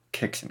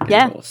kicks and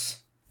Yeah.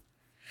 giggles.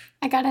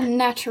 I got a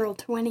natural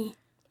 20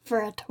 for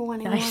a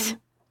 21. Nice.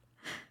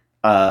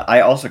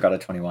 I also got a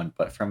 21,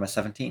 but from a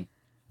 17.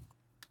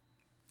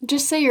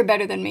 Just say you're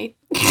better than me.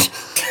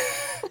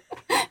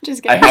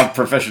 Just I kidding. have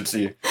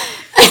proficiency.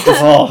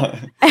 That's all.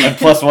 And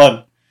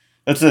 +1.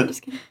 That's it.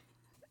 Just kidding.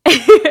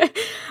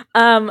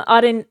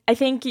 Auden, I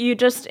think you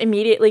just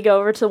immediately go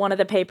over to one of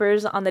the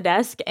papers on the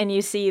desk and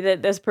you see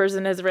that this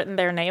person has written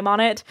their name on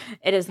it.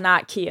 It is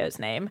not Kyo's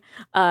name.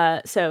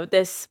 So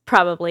this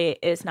probably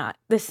is not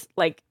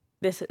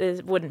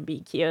wouldn't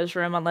be Kyo's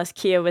room unless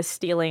Kyo was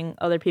stealing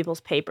other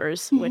people's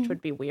papers, which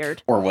would be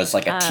weird. Or was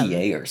like a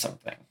TA or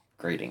something,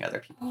 grading other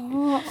people.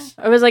 Oh.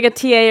 It was like a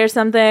TA or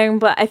something,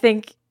 but I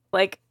think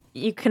like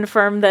you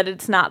confirm that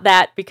it's not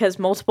that because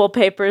multiple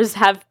papers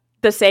have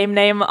the same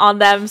name on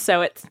them,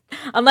 so it's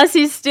unless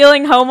he's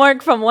stealing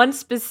homework from one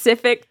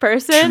specific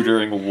person,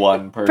 Tutoring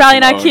one person. probably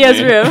not only.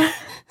 Kyo's room.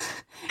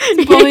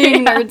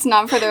 Bullying nerds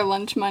not for their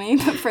lunch money,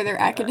 but for their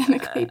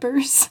academic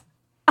papers.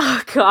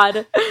 Oh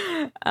god.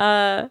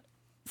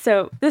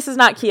 So this is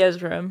not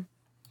Kyo's room.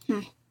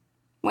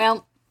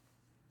 Well,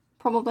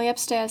 probably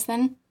upstairs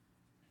then.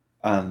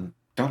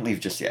 Don't leave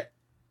just yet.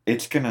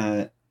 It's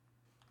gonna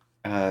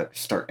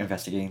start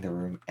investigating the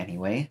room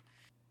anyway.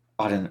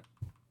 Auden,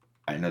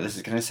 I know this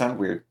is gonna sound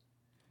weird,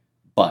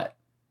 but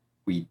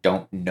we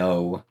don't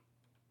know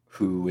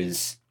who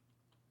is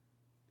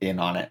in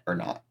on it or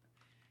not.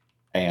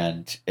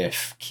 And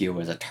if Kyo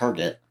is a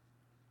target,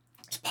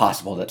 it's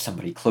possible that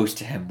somebody close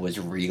to him was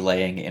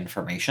relaying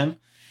information.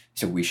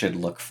 So we should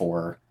look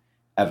for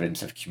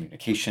evidence of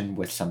communication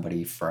with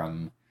somebody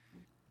from...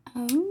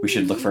 Oh. We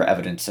should look for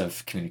evidence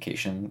of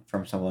communication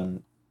from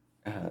someone,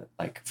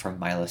 like from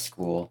Mila's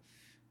school,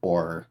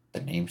 or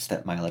the names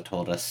that Mila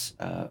told us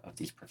of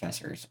these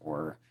professors,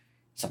 or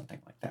something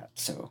like that.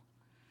 So,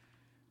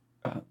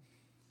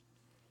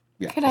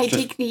 yeah. Could I let's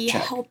just take the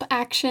check. help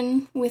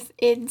action with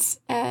ID's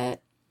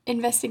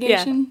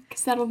investigation?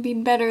 Because that'll be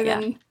better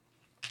than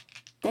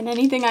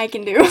anything I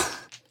can do.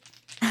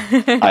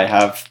 I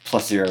have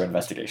 +0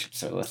 investigation,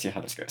 so let's see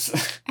how this goes.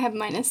 I have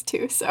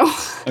 -2, so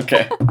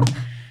Okay.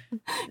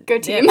 go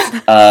team.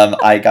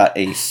 I got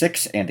a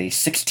 6 and a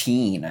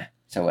 16,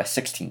 so a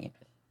 16.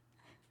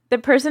 The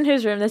person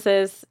whose room this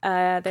is,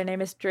 their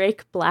name is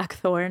Drake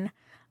Blackthorn,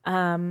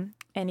 and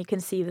you can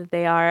see that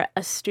they are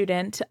a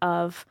student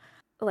of,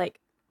 like,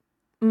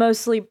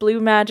 mostly blue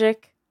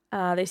magic.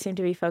 They seem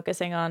to be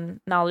focusing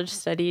on knowledge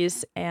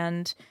studies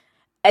and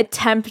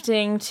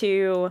attempting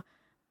to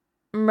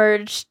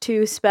merge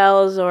two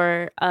spells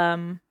or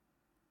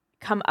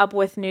come up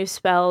with new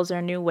spells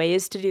or new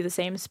ways to do the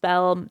same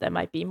spell that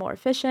might be more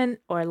efficient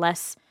or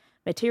less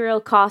material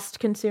cost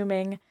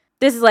consuming.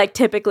 This is like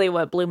typically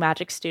what blue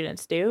magic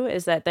students do,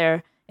 is that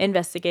they're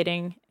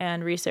investigating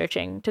and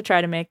researching to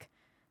try to make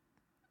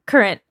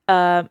current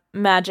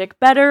magic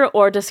better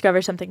or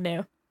discover something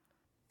new.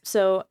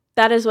 So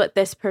that is what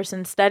this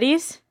person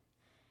studies.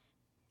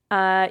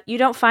 You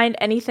don't find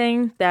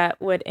anything that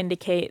would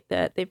indicate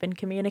that they've been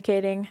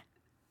communicating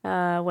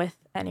with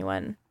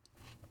anyone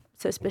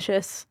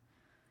suspicious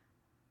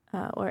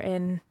or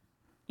in,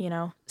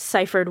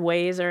 ciphered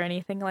ways or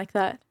anything like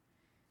that.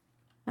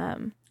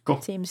 Cool.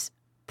 It seems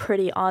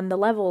pretty on the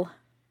level.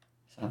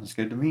 Sounds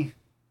good to me.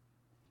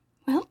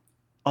 Well,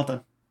 All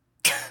done.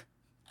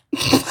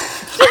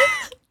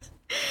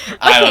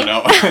 I don't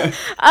know. All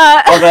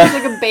it's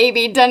done. like a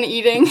baby done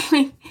eating.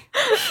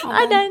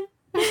 I'm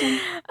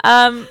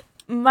done.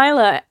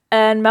 Mila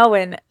and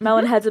Melwin.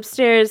 Melwin heads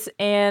upstairs,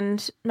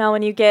 and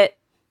Melwin, you get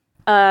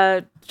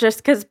just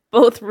because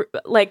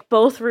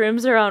both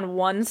rooms are on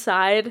one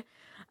side,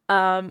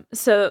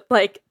 so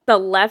like the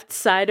left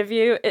side of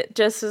you, it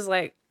just is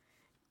like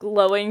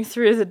glowing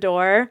through the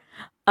door.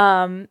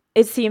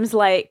 It seems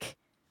like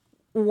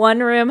one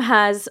room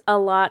has a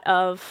lot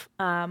of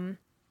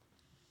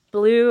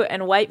blue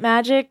and white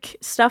magic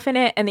stuff in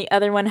it, and the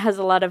other one has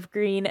a lot of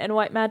green and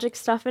white magic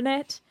stuff in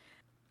it.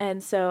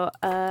 And so,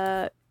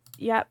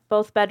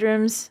 both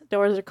bedrooms,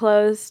 doors are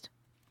closed.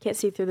 Can't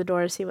see through the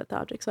door to see what the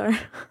objects are.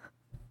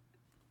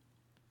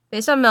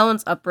 Based on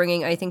Melon's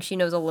upbringing, I think she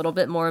knows a little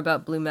bit more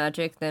about blue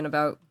magic than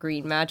about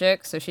green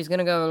magic, so she's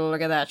gonna go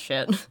look at that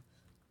shit.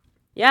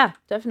 Yeah,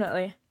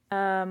 definitely.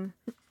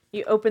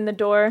 You open the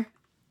door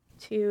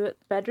to the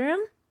bedroom.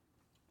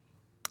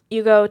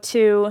 You go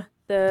to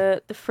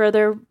the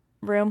further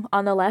room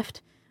on the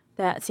left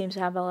that seems to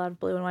have a lot of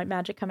blue and white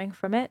magic coming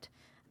from it.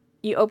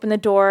 You open the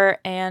door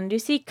and you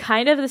see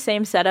kind of the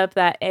same setup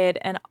that Id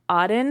and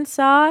Auden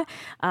saw,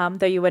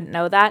 though you wouldn't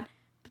know that.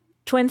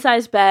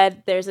 twin-size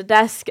bed. There's a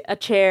desk, a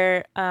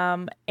chair,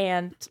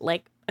 and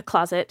like a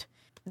closet.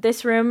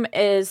 This room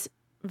is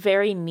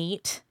very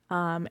neat.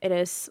 It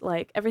is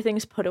like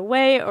everything's put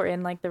away or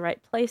in like the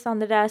right place on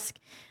the desk.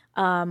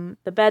 The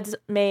bed's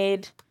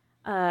made.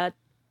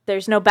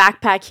 There's no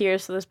backpack here,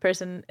 so this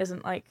person is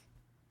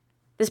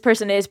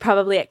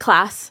probably at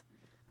class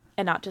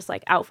and not just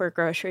like out for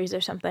groceries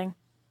or something.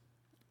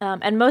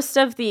 And most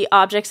of the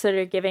objects that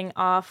are giving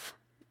off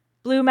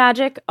blue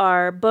magic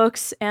are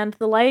books and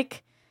the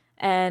like,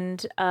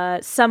 and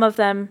some of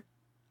them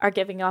are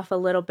giving off a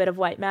little bit of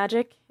white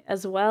magic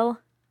as well.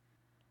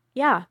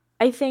 Yeah,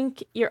 I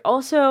think you're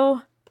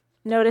also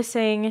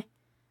noticing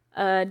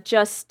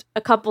just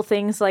a couple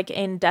things like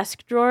in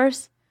desk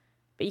drawers,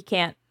 but you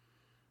can't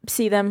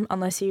see them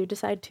unless you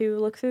decide to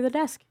look through the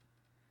desk.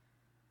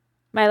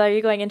 Milo, are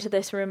you going into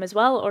this room as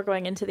well or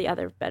going into the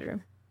other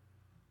bedroom?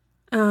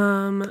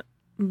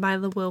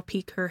 Mila will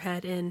peek her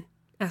head in,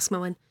 ask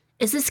Moen,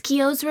 is this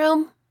Kyo's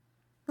room?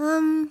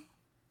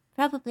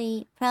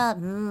 Probably not.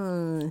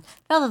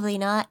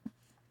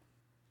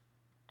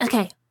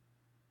 Okay.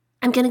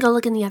 I'm gonna go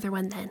look in the other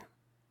one then.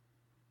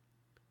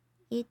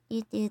 You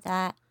do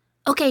that.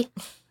 Okay.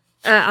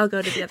 I'll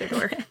go to the other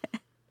door.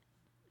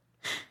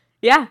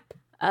 Yeah.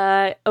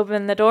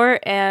 Open the door,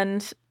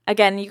 and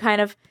again,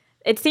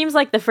 it seems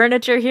like the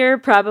furniture here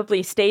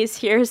probably stays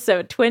here,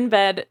 so twin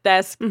bed,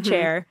 desk,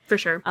 chair. For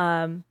sure.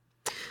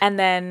 And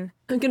then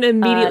I'm gonna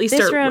immediately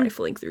start room...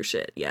 rifling through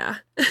shit, yeah.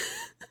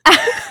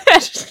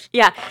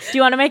 Yeah. Do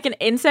you want to make an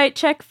insight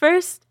check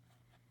first?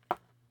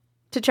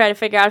 To try to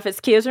figure out if it's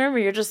Kyo's room, or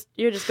you're just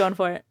going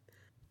for it?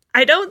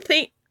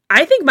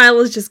 I think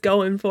Mila's just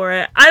going for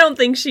it. I don't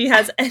think she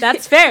has any...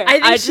 That's fair. I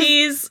think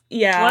she's...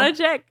 Yeah. Want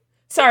to check?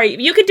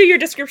 Sorry, you can do your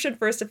description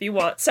first if you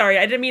want. Sorry,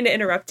 I didn't mean to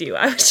interrupt you.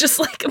 I was just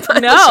like...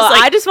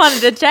 I just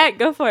wanted to check.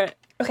 Go for it.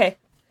 Okay.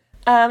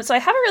 So I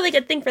have a really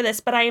good thing for this,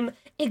 but I'm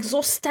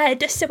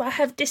exhausted, so I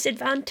have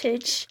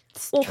disadvantage.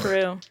 It's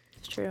true.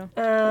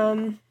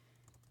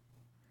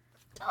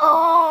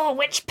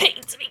 Which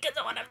pains me because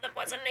one of them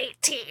was an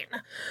 18.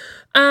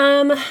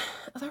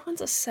 Other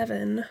one's a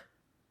 7.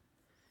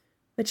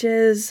 Which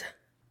is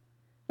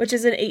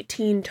an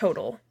 18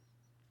 total.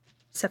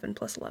 7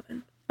 plus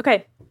 11.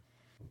 Okay.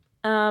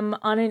 On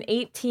an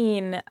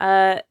 18,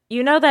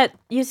 you know that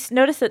you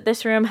notice that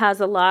this room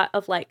has a lot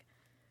of like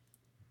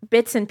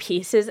bits and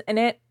pieces in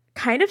it,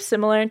 kind of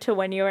similar to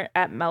when you were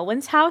at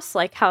Melwyn's house,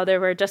 like how there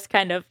were just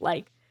kind of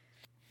like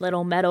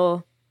little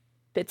metal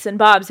bits and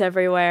bobs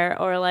everywhere,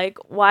 or like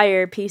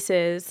wire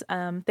pieces,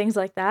 things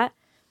like that.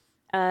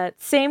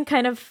 Same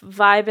kind of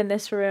vibe in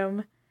this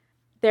room.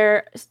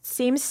 There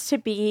seems to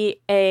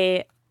be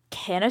a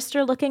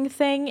canister-looking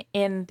thing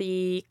in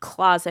the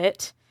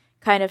closet,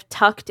 kind of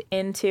tucked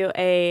into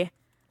a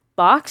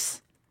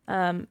box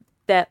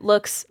that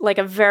looks like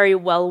a very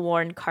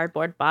well-worn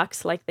cardboard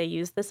box, like they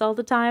use this all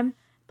the time.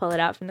 Pull it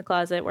out from the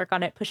closet, work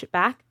on it, push it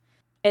back.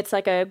 It's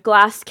like a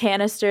glass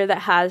canister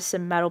that has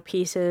some metal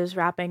pieces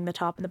wrapping the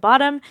top and the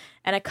bottom,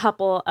 and a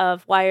couple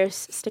of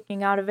wires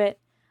sticking out of it.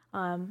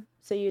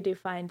 So you do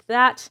find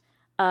that.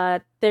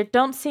 There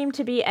don't seem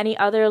to be any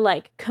other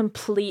like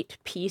complete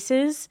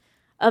pieces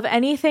of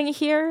anything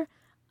here.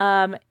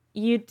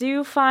 You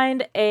do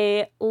find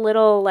a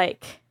little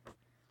like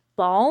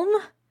balm,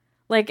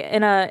 like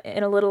in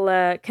a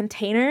little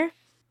container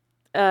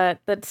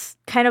that's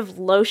kind of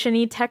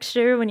lotiony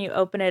texture when you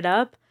open it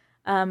up.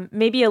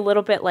 Maybe a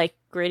little bit like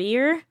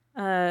grittier,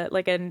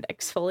 like an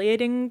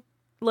exfoliating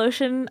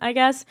lotion, I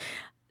guess.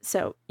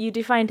 So you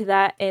do find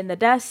that in the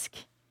desk.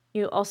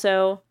 You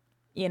also,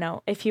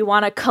 if you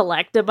want to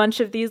collect a bunch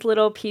of these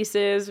little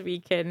pieces,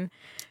 you can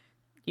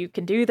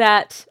do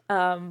that.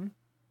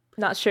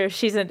 Not sure if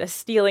she's into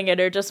stealing it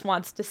or just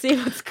wants to see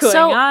what's going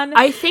on.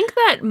 I think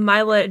that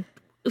Mila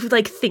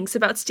thinks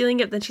about stealing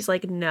it, then she's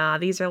like, nah,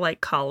 these are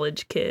like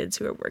college kids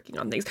who are working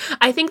on things.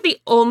 I think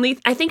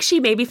she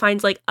maybe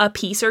finds like a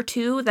piece or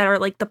two that are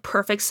like the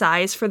perfect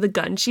size for the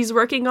gun she's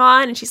working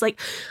on, and she's like,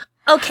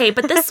 okay,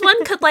 but this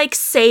one could like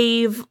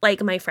save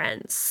like my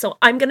friends, so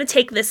I'm gonna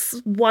take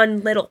this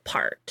one little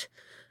part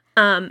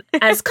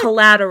as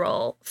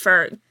collateral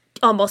for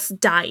almost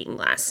dying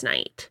last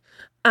night.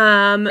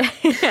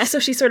 So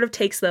she sort of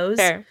takes those.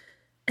 Fair.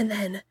 And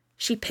then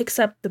she picks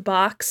up the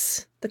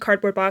box, the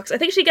cardboard box. I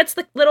think she gets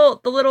the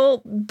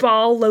little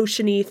ball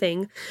lotiony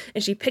thing,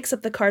 and she picks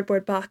up the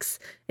cardboard box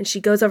and she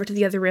goes over to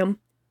the other room.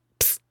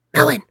 Psst,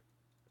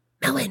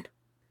 Melon,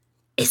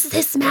 is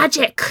this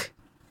magic?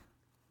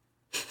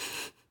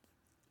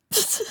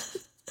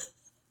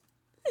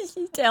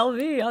 You tell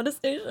me,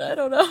 Anastasia, I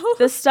don't know.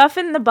 The stuff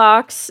in the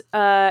box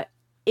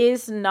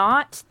is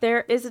not.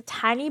 There is a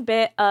tiny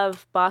bit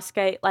of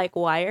Boskite like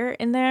wire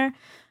in there,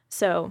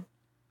 so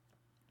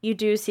you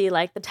do see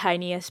like the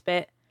tiniest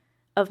bit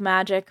of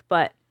magic,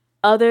 but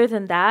other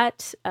than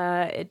that,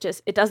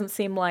 it doesn't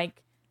seem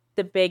like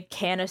the big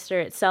canister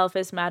itself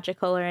is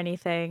magical or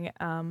anything.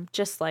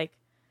 Just like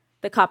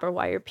the copper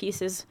wire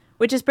pieces,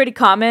 which is pretty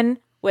common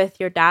with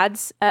your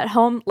dad's at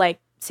home. Like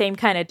same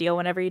kind of deal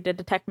whenever you did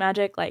detect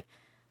magic, like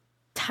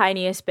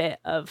tiniest bit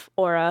of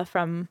aura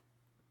from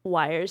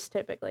wires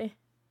typically.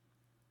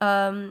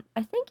 I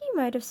think you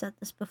might have said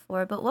this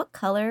before, but what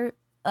color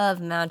of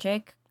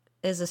magic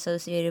is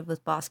associated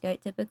with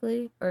Boskite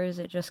typically? Or is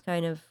it just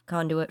kind of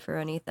conduit for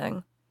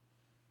anything?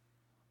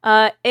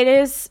 It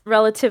is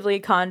relatively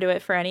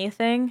conduit for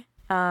anything.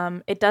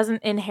 It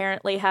doesn't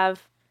inherently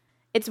have...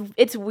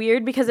 It's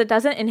weird because it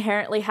doesn't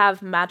inherently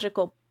have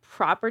magical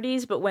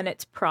properties, but when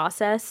it's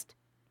processed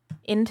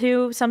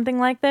into something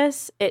like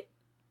this, it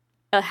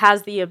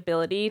has the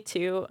ability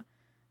to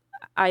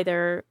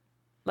either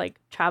like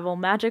travel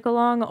magic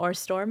along or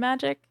store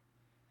magic.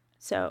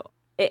 So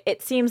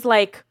it seems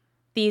like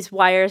these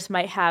wires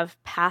might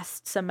have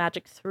passed some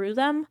magic through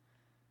them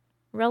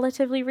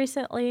relatively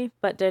recently,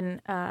 but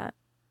didn't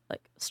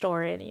like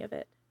store any of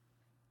it.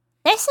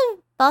 There's some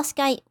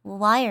Boskite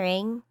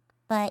wiring,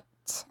 but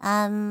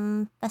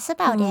that's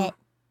about it.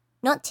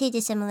 Not too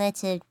dissimilar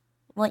to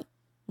what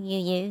you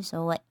use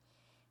or what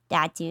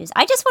Dad used.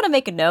 I just want to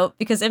make a note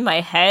because in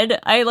my head,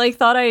 I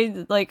thought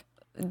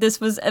this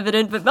was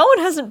evident, but Melwin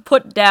hasn't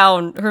put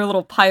down her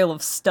little pile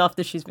of stuff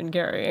that she's been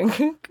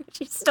carrying.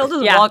 She's still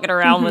just walking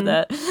around with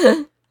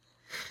it.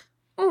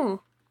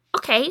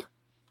 Okay.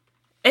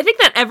 I think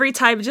that every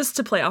time, just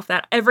to play off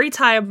that, every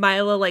time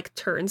Mila like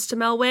turns to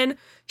Melwin,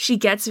 she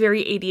gets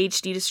very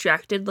ADHD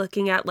distracted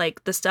looking at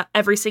like the stuff,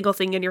 every single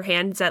thing in your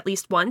hands at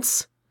least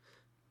once.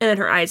 And then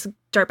her eyes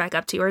dart back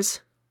up to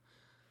yours.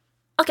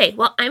 Okay,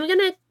 well, I'm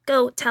gonna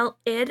go tell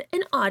Id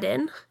and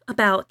Auden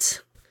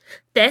about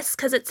this,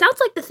 because it sounds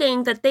like the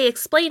thing that they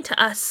explained to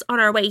us on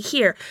our way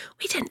here.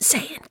 We didn't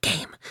say in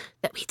game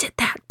that we did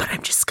that, but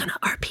I'm just gonna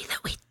RP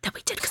that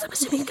we did, because I'm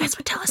assuming you guys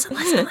would tell us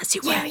unless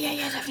you were.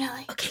 Yeah,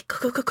 definitely. Okay,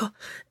 cool.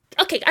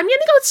 Okay, I'm gonna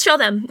go show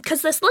them,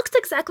 because this looks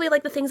exactly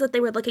like the things that they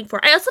were looking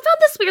for. I also found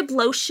this weird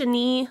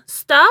lotion-y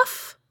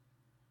stuff.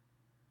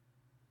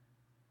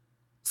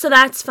 So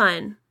that's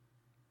fun.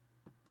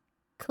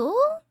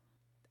 Cool.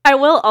 I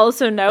will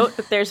also note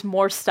that there's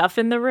more stuff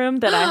in the room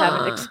that I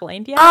haven't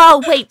explained yet.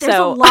 Oh, wait, there's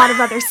a lot of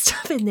other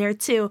stuff in there,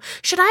 too.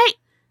 Should I...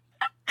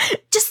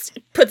 Just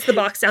puts the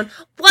box down.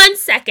 1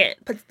 second.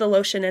 Puts the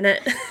lotion in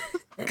it.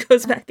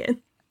 Goes back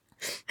in.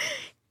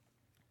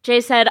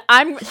 Jay said,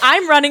 I'm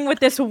running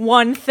with this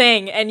one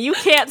thing, and you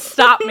can't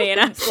stop me.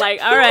 And I was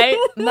like, all right,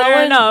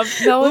 fair enough.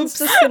 Melwin's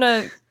just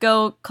gonna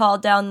go call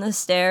down the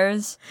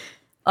stairs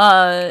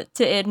to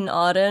Id and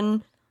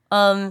Auden.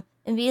 And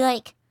be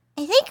like,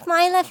 I think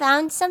Mila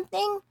found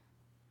something,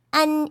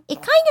 and it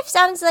kind of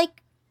sounds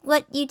like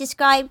what you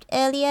described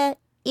earlier,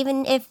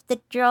 even if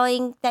the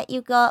drawing that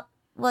you got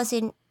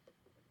wasn't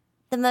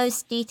the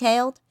most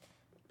detailed.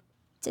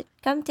 To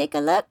come take a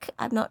look?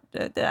 I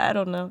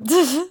don't know.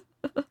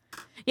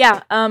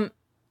 Yeah,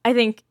 I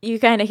think you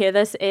kind of hear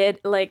this.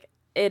 It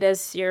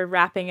as you're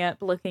wrapping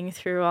up, looking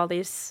through all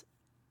these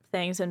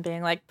things and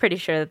being like, pretty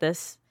sure that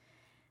this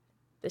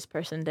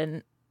person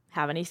didn't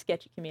have any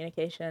sketchy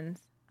communications.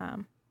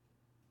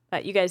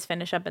 But you guys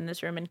finish up in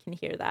this room and can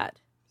hear that.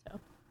 So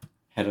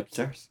Head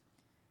upstairs.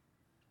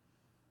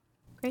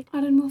 Great.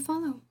 Auden will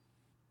follow.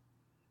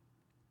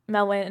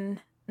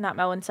 Mila.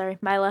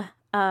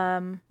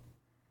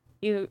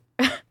 You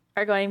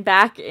are going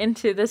back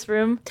into this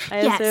room, I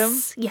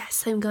assume?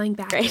 Yes, I'm going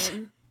back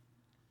in.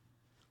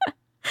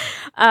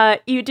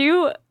 You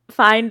do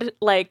find,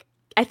 like,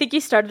 I think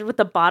you started with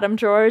the bottom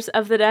drawers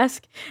of the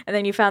desk, and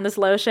then you found this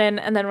lotion,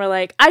 and then we're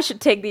like, I should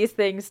take these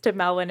things to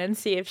Melwin and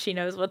see if she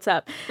knows what's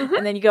up. Mm-hmm.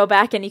 And then you go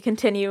back and you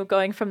continue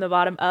going from the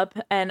bottom up,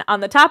 and on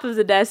the top of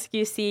the desk,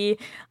 you see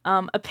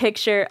a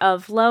picture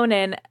of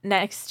Lonan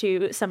next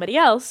to somebody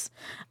else,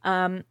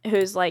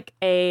 who's like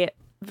a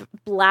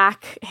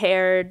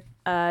black-haired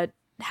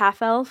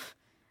half-elf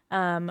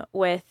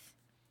with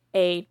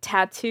a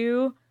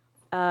tattoo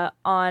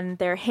on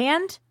their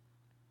hand.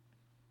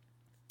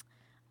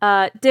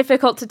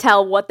 Difficult to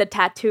tell what the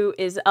tattoo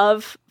is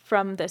of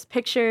from this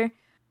picture.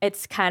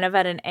 It's kind of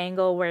at an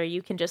angle where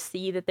you can just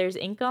see that there's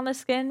ink on the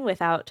skin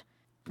without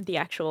the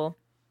actual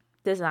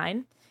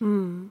design.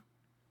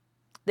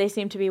 They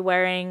seem to be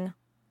wearing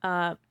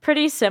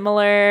pretty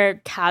similar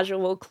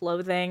casual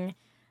clothing,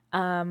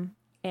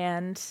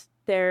 and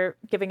they're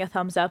giving a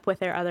thumbs up with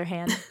their other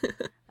hand.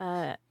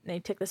 They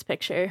took this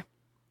picture.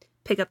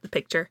 Pick up the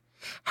picture.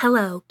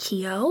 Hello,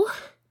 Kyo.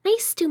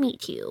 Nice to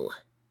meet you.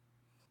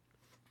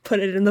 Put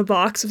it in the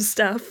box of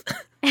stuff.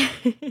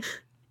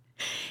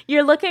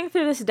 You're looking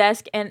through this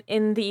desk, and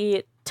in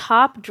the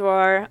top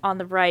drawer on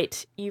the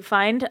right, you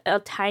find a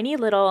tiny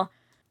little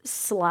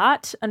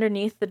slot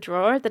underneath the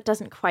drawer that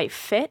doesn't quite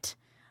fit.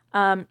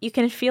 You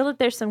can feel that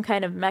there's some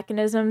kind of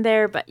mechanism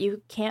there, but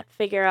you can't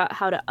figure out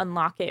how to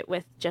unlock it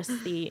with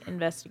just the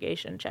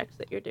investigation checks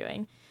that you're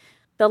doing.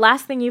 The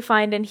last thing you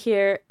find in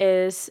here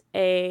is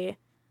a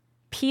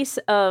piece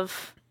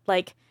of,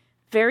 like,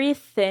 very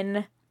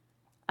thin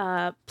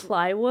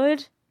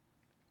plywood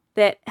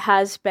that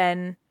has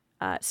been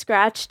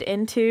scratched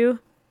into,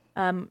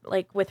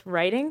 like, with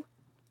writing.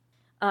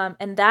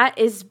 And that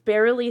is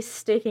barely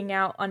sticking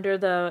out under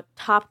the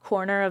top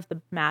corner of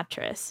the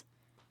mattress.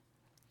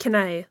 Can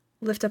I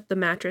lift up the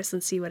mattress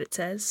and see what it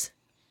says?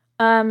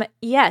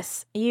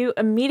 Yes, you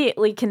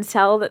immediately can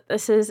tell that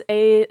this is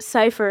a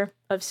cipher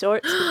of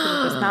sorts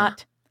because it is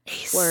not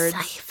words.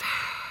 Cipher.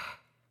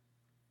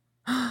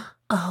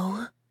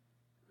 Oh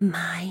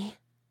my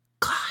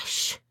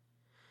gosh.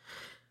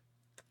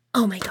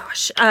 Oh my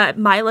gosh.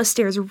 Mila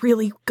stares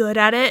really good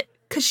at it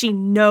because she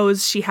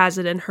knows she has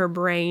it in her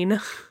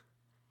brain.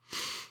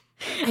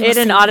 Id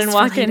and Auden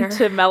walk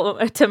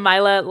into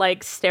Mila,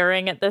 like,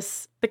 staring at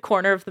the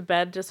corner of the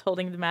bed, just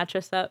holding the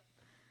mattress up.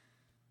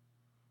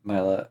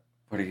 Mila,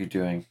 what are you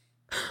doing?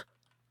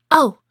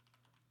 Oh.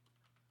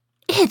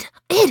 Id.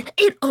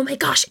 Oh my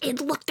gosh,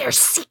 Id, look, there's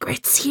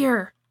secrets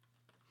here.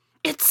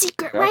 It's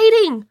secret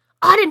writing.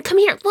 Auden, come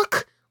here.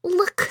 Look,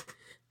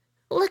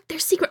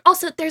 there's secret.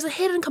 Also, there's a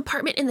hidden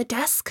compartment in the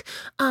desk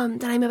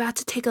that I'm about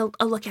to take a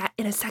look at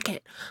in a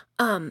second.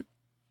 But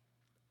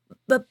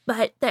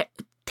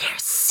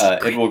there's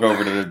secret It will go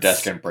over to the words.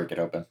 desk and break it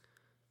open.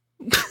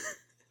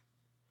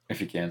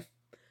 If you can.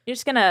 You're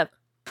just gonna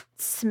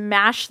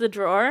smash the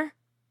drawer?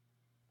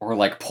 Or,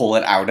 like, pull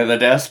it out of the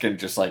desk and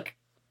just, like,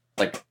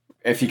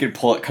 if you could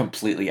pull it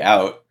completely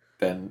out,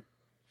 then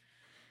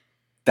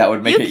that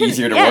would make it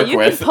easier to work you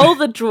with. can pull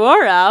the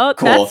drawer out.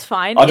 Cool. That's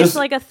fine. I'll It's just-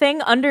 like a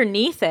thing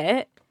underneath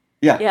it.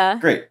 Yeah,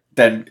 great.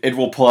 Then it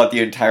will pull out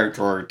the entire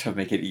drawer to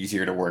make it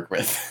easier to work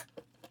with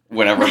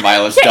whenever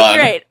Mila's done.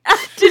 Great.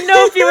 I didn't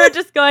know if you were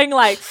just going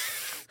like,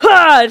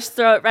 just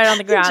throw it right on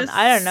the ground. Just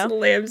I don't know.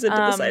 slams into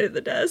the side of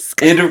the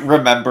desk. It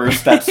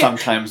remembers that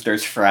sometimes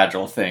there's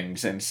fragile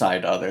things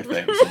inside other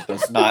things and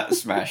does not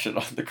smash it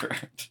on the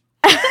ground.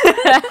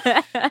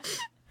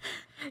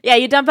 Yeah,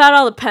 you dump out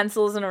all the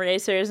pencils and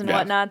erasers and Yeah.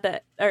 whatnot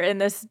that are in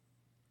this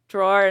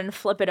drawer and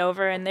flip it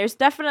over. And there's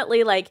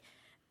definitely like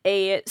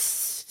a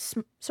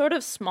sort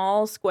of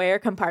small square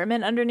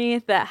compartment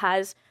underneath that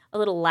has a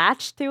little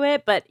latch to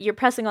it, but you're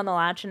pressing on the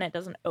latch and it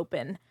doesn't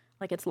open,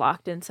 like it's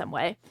locked in some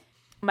way.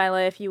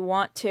 Mila, if you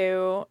want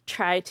to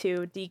try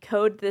to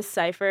decode this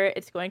cipher,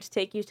 it's going to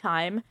take you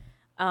time,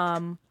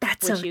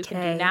 That's which okay. you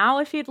can do now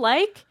if you'd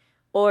like,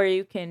 or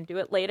you can do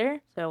it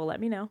later. So let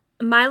me know.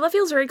 Mila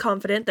feels very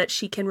confident that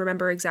she can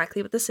remember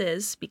exactly what this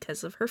is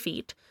because of her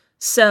feet.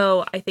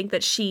 So I think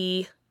that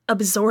she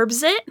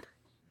absorbs it,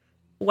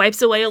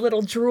 wipes away a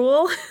little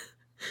drool,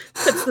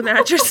 puts the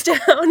mattress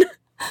down,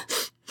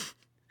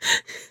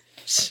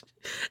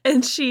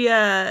 and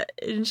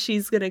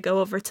she's gonna go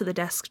over to the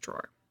desk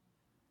drawer.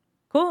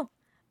 Cool.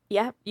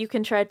 Yeah, you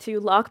can try to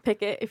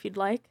lockpick it if you'd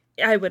like.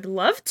 I would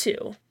love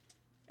to.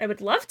 I would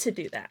love to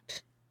do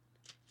that.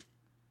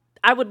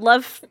 I would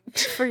love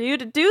for you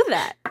to do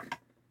that.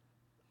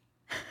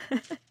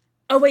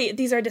 Oh wait,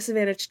 these are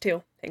disadvantaged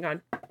too. Hang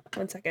on.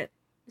 1 second.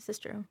 This is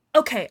true.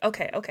 Okay.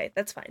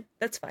 That's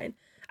fine.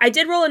 I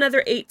did roll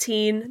another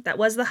 18. That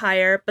was the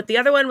higher, but the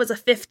other one was a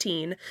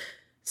 15.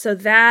 So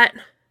that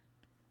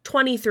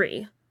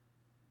 23.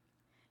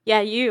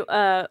 Yeah, you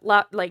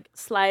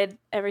slide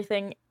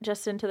everything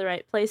just into the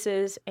right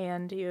places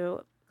and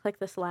you click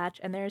this latch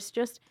and there's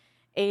just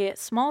a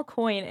small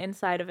coin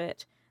inside of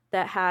it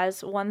that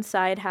has one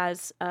side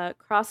has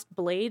crossed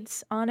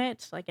blades on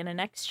it, like in an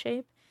X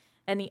shape,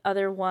 and the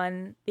other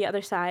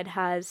side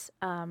has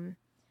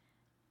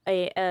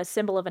a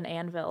symbol of an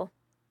anvil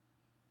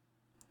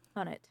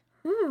on it.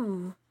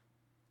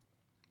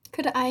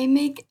 Could I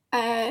make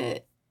a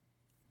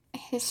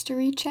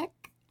history check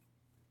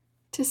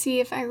to see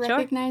if I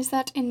recognize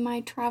that in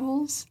my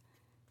travels?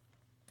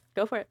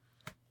 Go for it.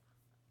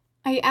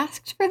 I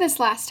asked for this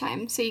last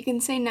time, so you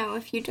can say no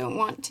if you don't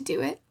want to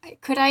do it.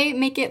 Could I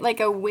make it like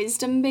a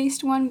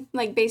wisdom-based one,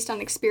 like based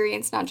on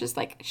experience, not just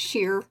like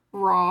sheer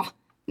raw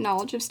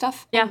knowledge of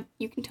stuff? Yeah. And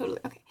you can totally,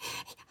 okay.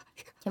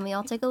 Can we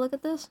all take a look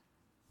at this?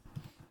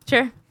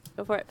 Sure.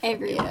 Go for it.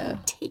 Everyone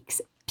takes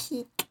a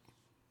peek.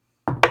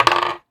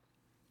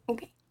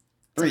 Okay.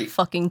 3.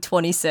 Fucking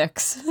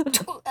 26.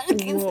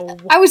 Whoa.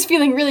 I was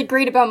feeling really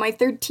great about my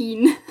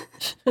 13.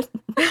 Wow.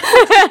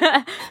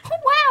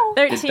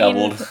 13,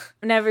 doubled.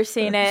 never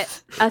seen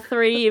it. A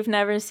 3, you've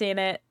never seen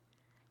it.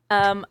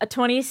 A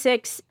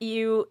 26,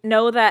 you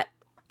know that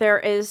there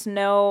is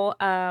no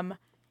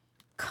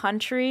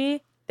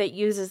country that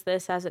uses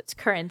this as its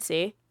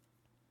currency.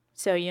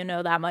 So you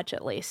know that much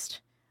at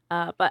least.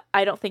 But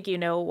I don't think you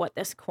know what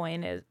this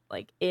coin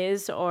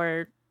is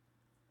or,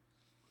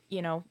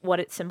 you know,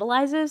 what it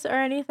symbolizes or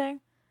anything.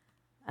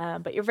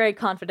 But you're very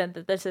confident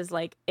that this is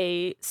like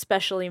a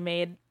specially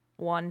made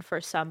one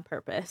for some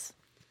purpose.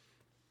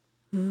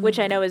 Which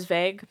I know is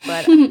vague,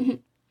 but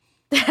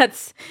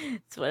that's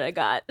what I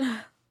got.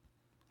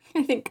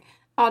 I think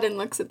Auden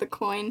looks at the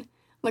coin,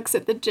 looks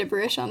at the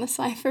gibberish on the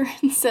cipher,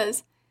 and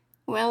says,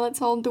 well,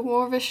 it's all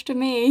dwarvish to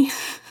me.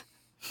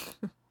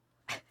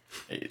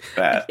 Hate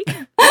that.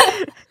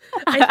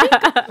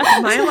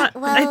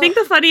 I think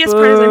the funniest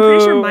part is I'm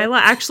pretty sure Mila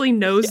actually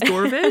knows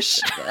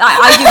Dwarvish.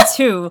 I do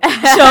too.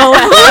 So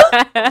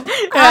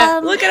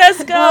Look at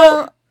us go.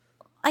 Well,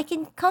 I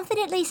can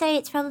confidently say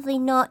it's probably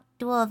not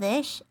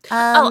dwarvish.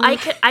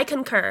 I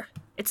concur.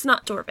 It's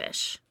not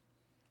Dwarvish.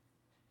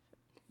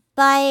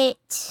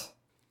 But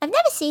I've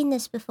never seen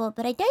this before,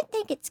 but I don't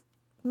think it's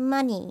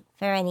money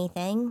for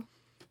anything.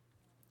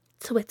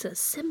 So it's a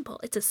symbol.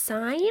 It's a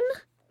sign?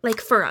 Like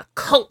for a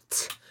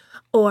cult.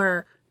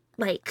 Or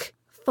like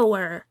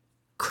for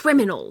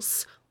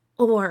criminals.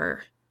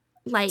 Or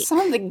like... Some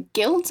of the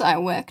guilds I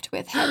worked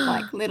with had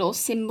like little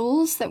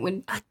symbols that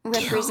would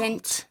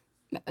represent.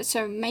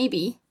 So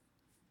maybe.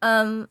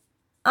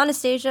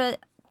 Anastasia,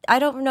 I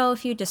don't know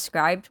if you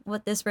described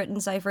what this written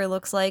cipher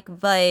looks like,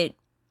 but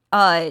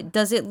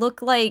does it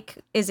look like,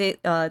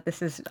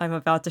 I'm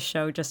about to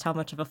show just how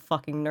much of a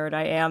fucking nerd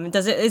I am.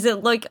 Does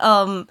it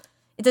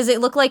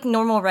look like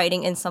normal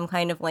writing in some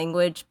kind of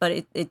language,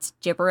 but it's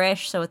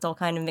gibberish, so it's all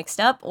kind of mixed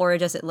up? Or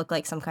does it look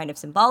like some kind of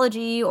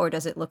symbology? Or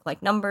does it look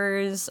like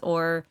numbers?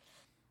 Or,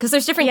 because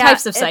there's different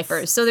types of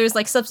ciphers. So there's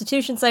like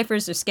substitution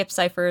ciphers, there's skip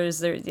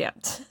ciphers,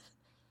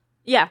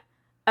 Yeah.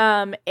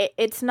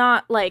 It's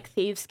not like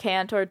Thieves'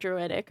 Cant or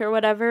Druidic or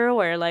whatever,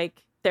 where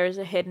like there's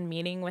a hidden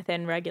meaning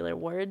within regular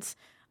words.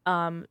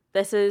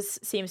 This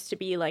seems to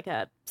be like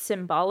a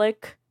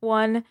symbolic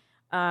one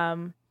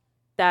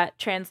that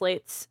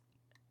translates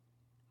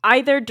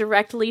either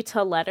directly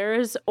to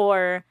letters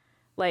or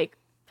like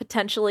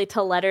potentially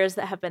to letters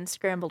that have been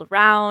scrambled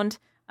around,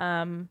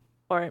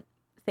 or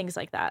things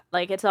like that.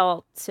 Like it's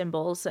all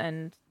symbols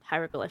and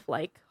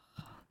hieroglyph-like.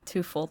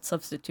 Twofold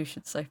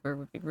substitution cipher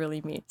would be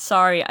really mean.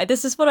 Sorry,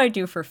 this is what I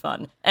do for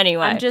fun.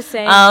 Anyway. I'm just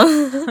saying.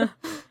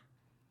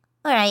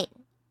 Alright.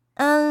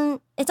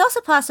 It's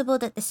also possible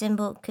that the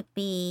symbol could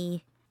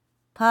be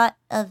part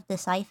of the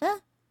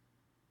cipher.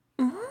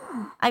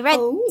 I read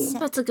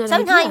That's a good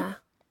sometime- idea.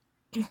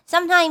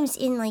 sometimes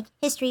in like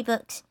history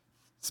books,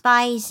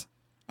 spies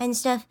and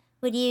stuff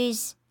would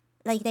use,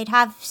 like, they'd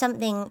have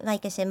something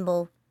like a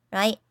symbol,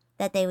 right,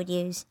 that they would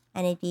use,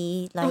 and it'd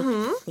be like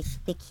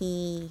the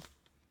key.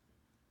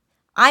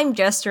 I'm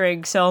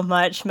gesturing so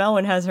much.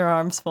 Melwin has her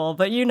arms full,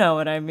 but you know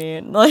what I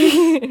mean.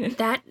 Like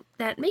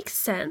That makes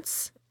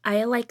sense.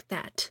 I like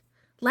that.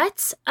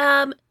 Let's,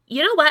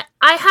 you know what?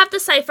 I have the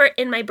cipher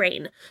in my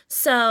brain.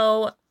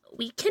 So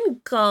we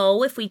can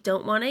go if we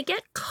don't want to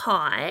get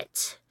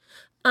caught.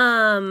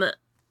 Or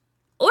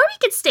we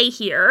could stay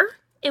here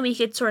and we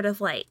could sort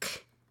of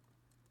like...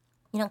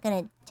 You're not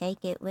gonna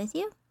take it with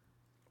you?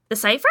 The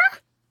cipher?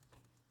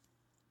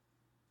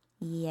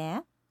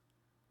 Yeah.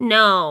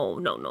 No.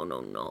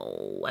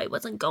 I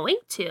wasn't going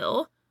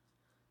to.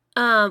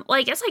 Well,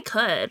 I guess I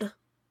could.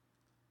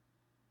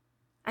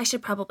 I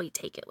should probably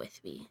take it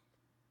with me.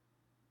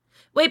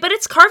 Wait, but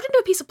it's carved into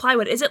a piece of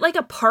plywood. Is it like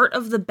a part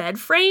of the bed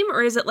frame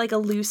or is it like a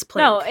loose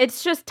plank? No,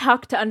 it's just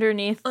tucked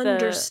underneath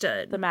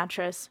Understood. the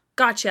mattress.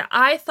 Gotcha.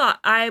 I thought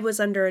I was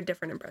under a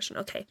different impression.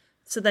 Okay.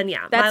 So then,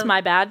 yeah. That's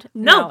my bad.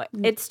 No.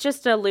 It's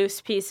just a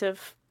loose piece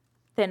of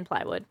thin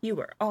plywood. You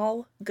were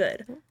all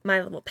good.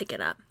 Mila will pick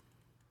it up.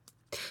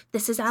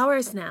 This is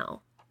ours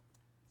now.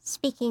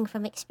 Speaking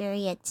from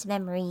experience,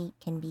 memory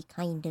can be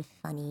kind of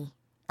funny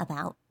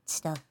about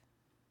stuff.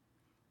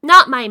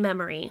 Not my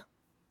memory.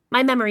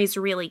 My memory's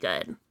really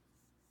good.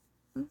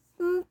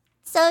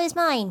 So is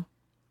mine.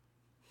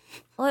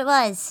 Or it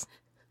was.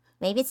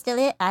 Maybe it's still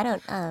it. I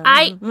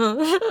don't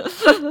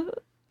know.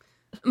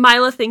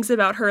 Mila thinks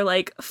about her,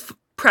 like,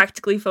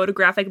 practically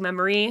photographic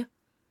memory.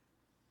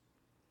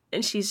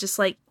 And she's just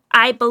like,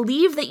 I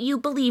believe that you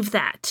believe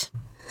that.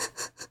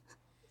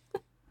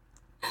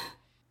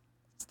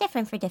 It's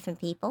different for different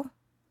people.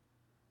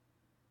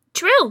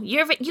 True.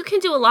 You can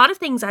do a lot of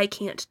things I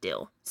can't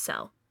do,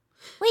 so.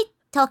 We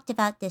talked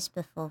about this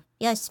before.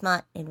 You're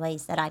smart in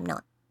ways that I'm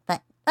not.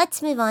 But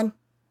let's move on.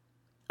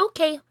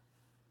 Okay.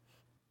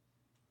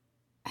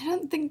 I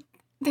don't think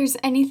there's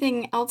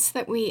anything else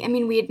that we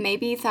had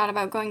maybe thought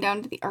about going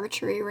down to the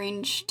archery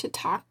range to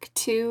talk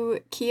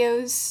to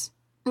Kyo's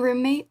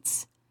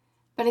roommates.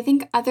 But I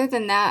think other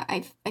than that,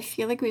 I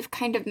feel like we've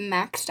kind of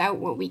maxed out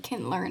what we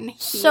can learn here.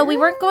 So we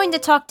weren't going to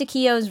talk to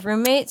Kyo's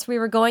roommates. We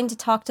were going to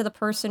talk to the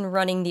person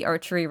running the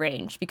archery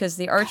range, because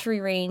the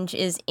archery range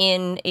is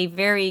in a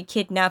very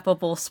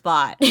kidnappable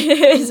spot,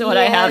 is what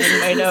I have in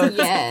my notes.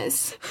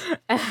 Yes.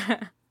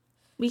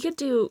 We could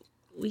do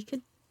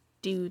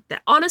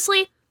that.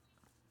 Honestly,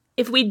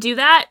 if we do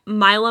that,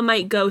 Mila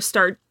might go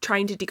start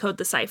trying to decode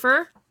the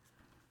cipher.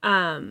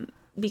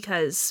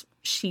 Because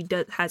she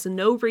has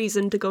no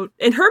reason to go,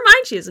 in her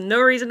mind, she has no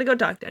reason to go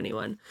talk to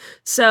anyone.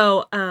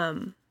 So, I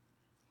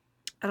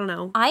don't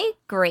know.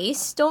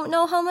 Grace, don't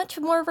know how much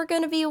more we're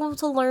going to be able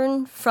to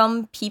learn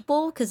from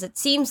people, because it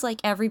seems like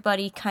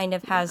everybody kind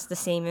of has the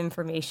same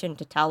information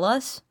to tell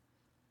us.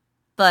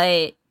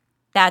 But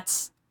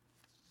that's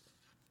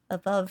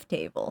above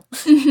table.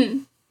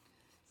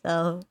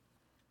 So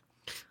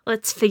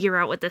Let's figure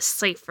out what this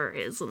cipher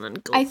is and then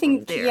go I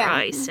think, from there, yeah.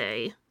 I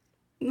say.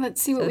 Let's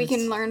see what we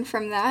can learn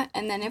from that,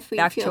 and then if we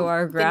back feel to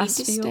our the grass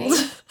need to field.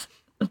 stay.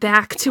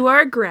 Back to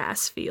our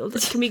grass field.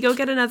 Can we go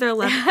get another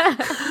 11?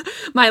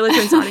 Mila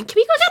turns on. Can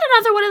we go get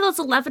another one of those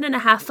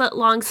 11.5-foot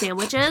long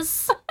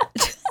sandwiches?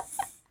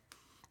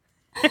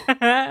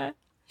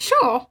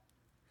 Sure.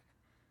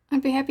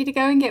 I'd be happy to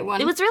go and get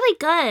one. It was really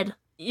good.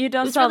 You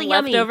don't It's sell really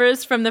yummy.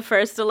 leftovers from the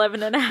first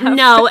 11 and a half.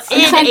 No, I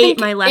it ate think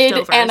my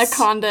leftovers.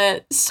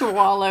 Anaconda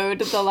swallowed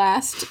the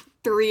last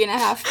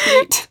 3.5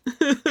 feet.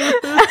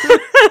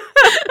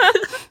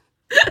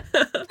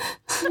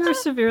 You were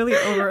severely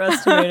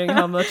overestimating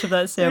how much of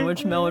that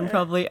sandwich Melon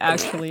probably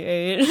actually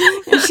ate.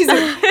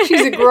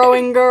 She's a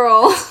growing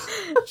girl.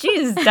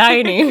 She's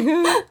tiny.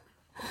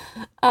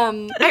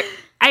 I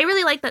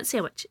really like that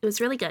sandwich. It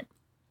was really good.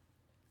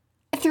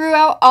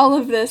 Throughout all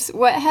of this,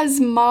 what has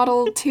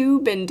Model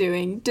 2 been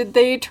doing? Did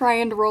they try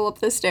and roll up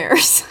the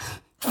stairs?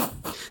 I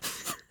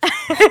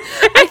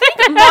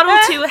think Model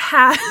 2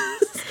 has...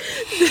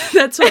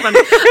 That's so funny.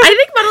 I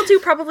think Model 2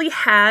 probably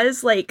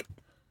has, like,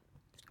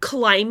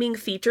 climbing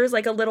features,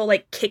 like a little,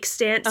 like,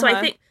 kickstand. So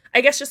I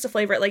guess just to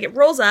flavor it, like, it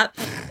rolls up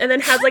and then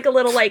has, like, a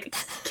little, like,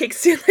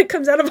 kickstand that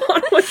comes out of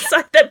on one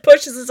side that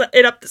pushes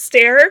it up the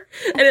stair,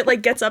 and it,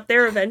 like, gets up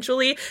there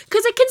eventually.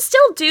 Because it can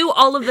still do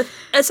all of the...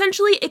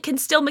 Essentially, it can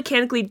still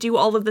mechanically do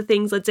all of the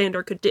things that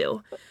Xander could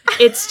do.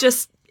 It's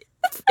just...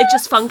 It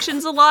just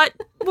functions a lot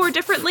more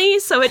differently,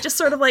 so it just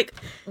sort of, like,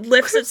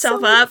 lifts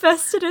itself up.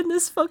 Invested in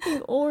this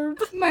fucking orb.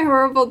 My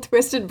horrible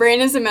twisted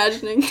brain is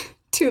imagining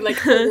two,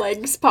 like,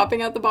 legs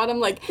popping out the bottom,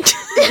 like,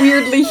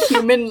 weirdly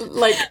human,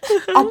 like,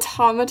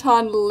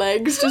 automaton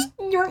legs, just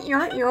york,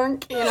 york,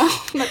 york, you know?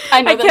 Like,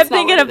 I kept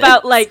thinking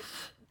about, like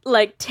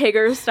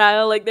Tigger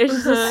style, like, there's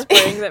just a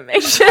spring that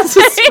makes It's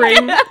a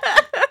spring.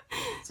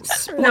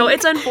 No,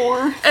 it's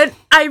four. And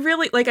I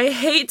really, like, I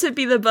hate to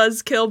be the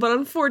buzzkill, but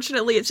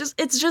unfortunately, it's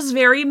just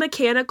very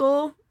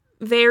mechanical,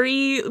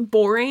 very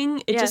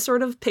boring. It just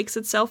sort of picks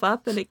itself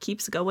up and it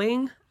keeps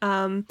going.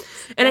 And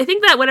I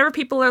think that whenever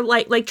people are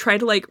like try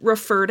to like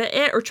refer to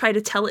it or try to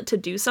tell it to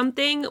do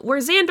something, where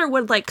Xander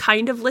would like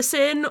kind of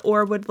listen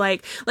or would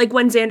like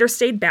when Xander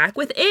stayed back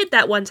with it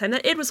that one time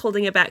that it was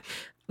holding it back,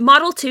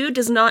 Model 2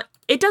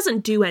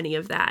 doesn't do any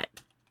of that.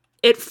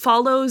 It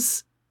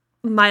follows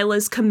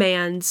Mila's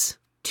commands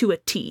to a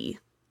T.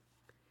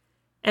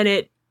 And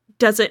it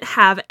doesn't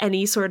have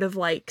any sort of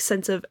like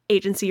sense of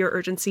agency or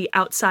urgency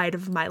outside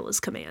of Mila's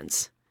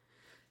commands.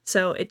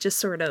 So it just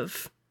sort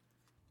of...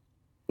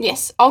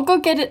 Yes, I'll go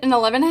get it an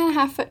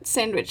 11.5-foot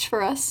sandwich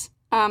for us.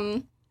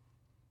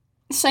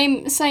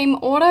 Same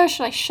order?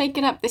 Should I shake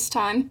it up this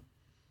time?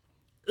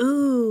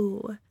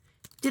 Ooh.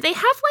 Do they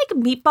have like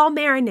meatball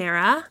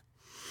marinara?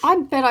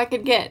 I bet I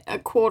could get a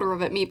quarter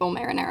of it meatball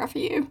marinara for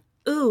you.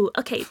 Ooh,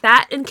 okay,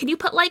 that, and can you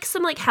put, like,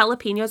 some, like,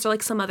 jalapenos or,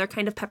 like, some other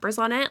kind of peppers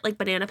on it? Like,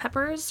 banana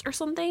peppers or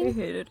something? I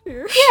hate it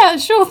here. Yeah,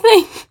 sure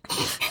thing.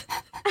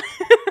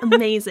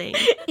 Amazing.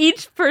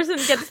 Each person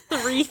gets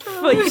 3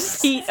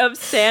 feet of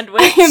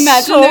sandwich. I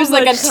imagine So there's,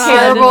 like, a much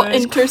terrible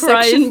sandwich.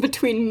 intersection Christ.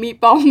 between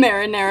meatball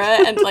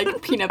marinara and,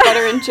 like, peanut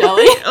butter and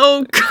jelly.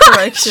 Oh, gosh.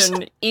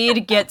 Correction.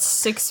 Ed gets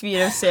 6 feet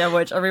of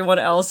sandwich. Everyone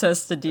else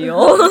has to deal.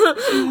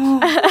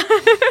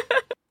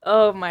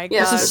 Oh my god.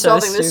 Yeah. This is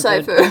solving so this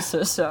stupid. cipher. I'm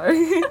so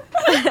sorry.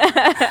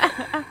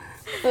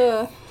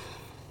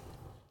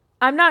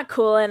 I'm not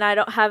cool and I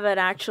don't have an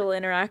actual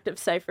interactive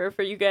cipher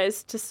for you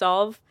guys to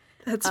solve.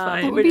 That's It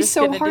fine. would We're be just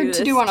so gonna hard do to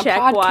this do on a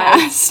check-wise.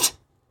 podcast.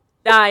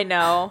 I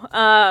know.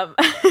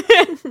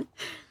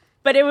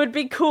 But it would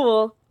be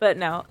cool. But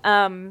no.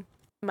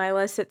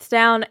 Mila sits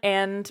down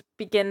and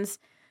begins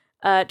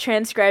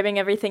transcribing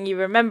everything you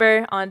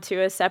remember onto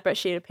a separate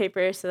sheet of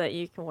paper so that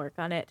you can work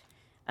on it.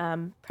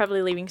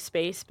 Probably leaving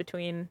space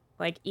between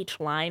like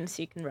each line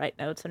so you can write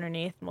notes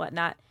underneath and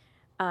whatnot.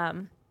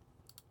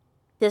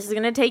 This is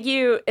gonna take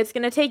you. It's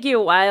gonna take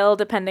you a while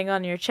depending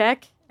on your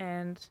check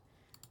and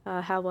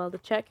how well the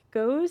check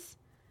goes.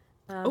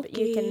 But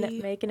you Okay.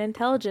 can make an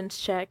intelligence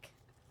check.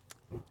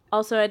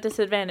 Also at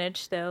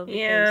disadvantage though because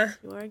Yeah.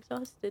 you are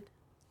exhausted.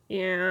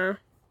 Yeah.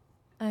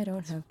 I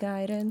don't have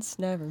guidance.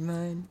 Never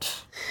mind.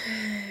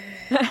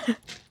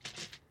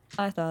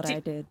 I thought I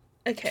did.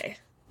 Okay.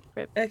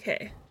 Rip.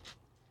 Okay.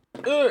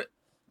 Okay.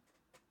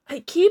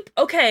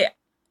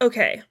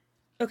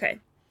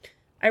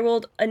 I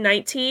rolled a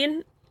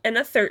 19 and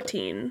a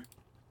 13.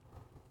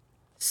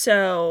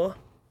 So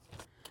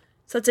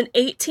that's an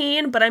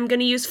 18, but I'm going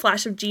to use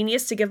Flash of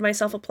Genius to give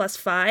myself a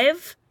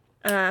 +5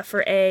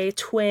 for a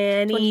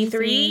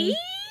 23.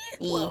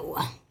 Whoa.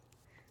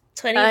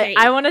 23.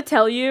 I want to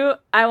tell you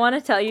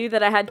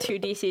that I had 2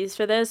 DCs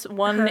for this.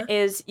 One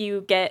is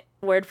you get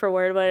word for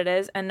word what it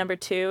is, and number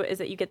 2 is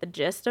that you get the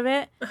gist of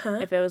it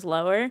if it was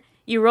lower.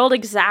 You rolled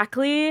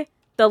exactly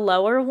the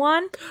lower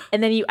one,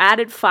 and then you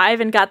added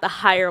 5 and got the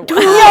higher one.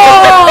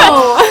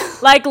 Oh!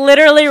 Like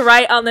literally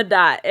right on the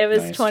dot. It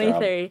was Nice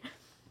 23.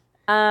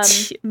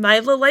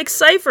 Mila likes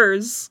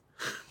ciphers.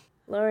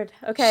 Lord.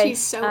 Okay.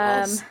 She's so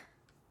us.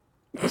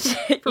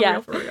 Yeah.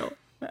 For real.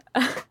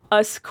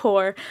 Us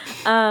core.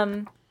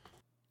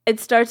 It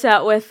starts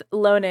out with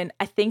Lonan.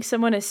 I think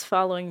someone is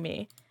following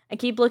me. I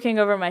keep looking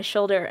over my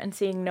shoulder and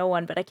seeing no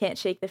one, but I can't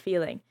shake the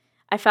feeling.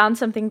 I found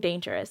something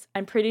dangerous.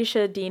 I'm pretty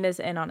sure Dean is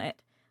in on it.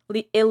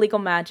 Illegal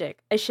magic.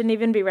 I shouldn't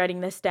even be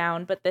writing this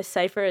down, but this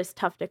cipher is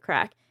tough to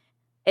crack.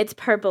 It's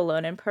purple,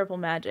 Lonan, purple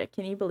magic.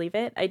 Can you believe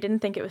it? I didn't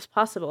think it was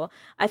possible.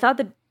 I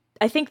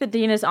think the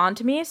Dean is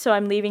onto me, so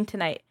I'm leaving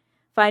tonight.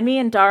 Find me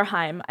in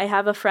Darheim. I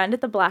have a friend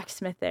at the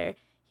blacksmith there.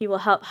 He will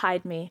help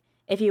hide me.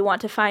 If you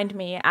want to find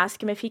me,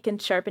 ask him if he can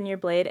sharpen your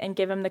blade and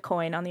give him the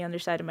coin on the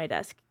underside of my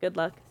desk. Good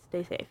luck.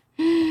 Stay safe.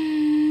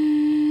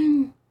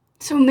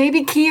 So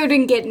maybe Kyo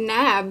didn't get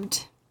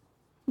nabbed,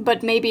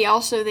 but maybe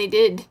also they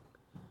did.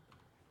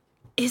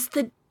 Is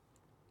the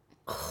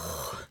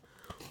So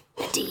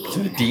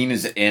the dean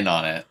is in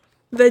on it.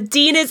 the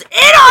dean is in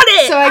on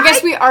it? So I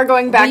guess we are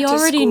going back We to school.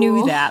 already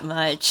knew that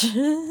much.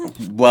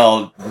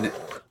 Well,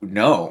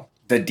 no.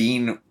 The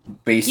dean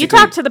basically... You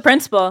talked to the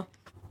principal.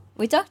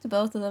 We talked to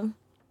both of them.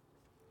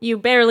 You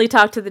barely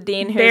talked to the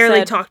dean who Barely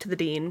said, talked to the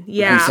dean. Who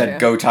Yeah. said,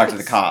 go talk to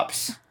the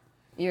cops.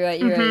 You're right,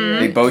 you're right, you're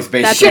They right. both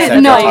That's basically it.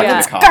 said, No, go talk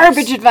that's to the cops.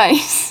 garbage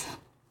advice.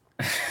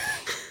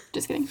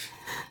 Just kidding.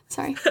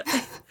 Sorry.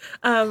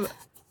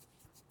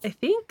 I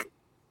think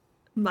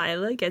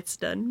Mila gets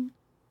done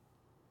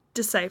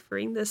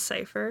deciphering this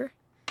cipher.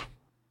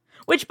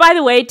 which, by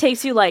the way,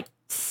 takes you like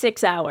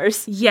 6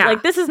 hours. Yeah.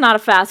 Like, this is not a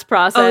fast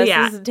process. Oh,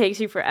 yeah. This takes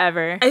you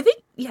forever. I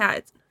think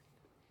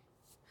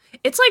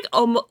it's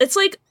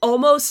like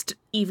almost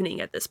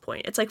evening at this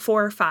point. It's like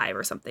 4 or 5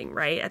 or something,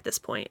 right? At this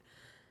point.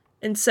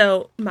 And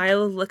so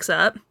Mila looks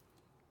up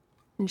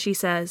and she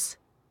says,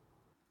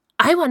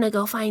 I want to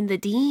go find the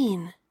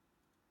dean.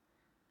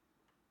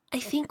 I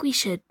think we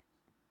should.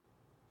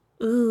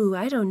 Ooh,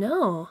 I don't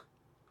know.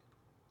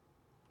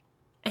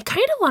 I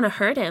kind of want to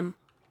hurt him.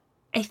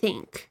 I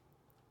think.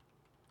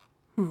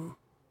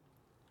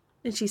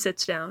 And she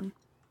sits down.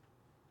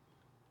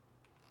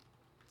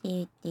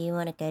 Do you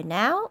want to go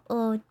now,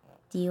 or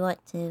do you want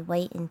to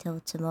wait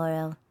until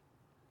tomorrow?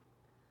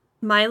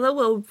 Mila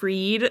will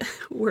read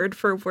word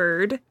for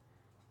word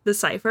the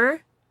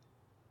cipher,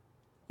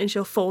 and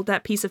she'll fold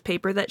that piece of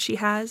paper that she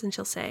has, and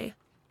she'll say,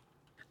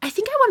 I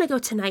think I want to go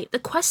tonight. The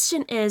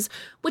question is,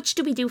 which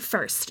do we do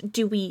first?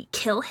 Do we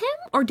kill him,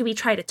 or do we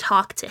try to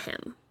talk to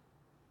him?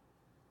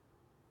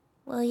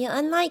 Well, you're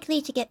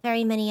unlikely to get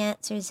very many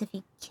answers if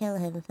you kill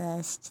him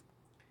first.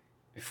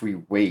 If we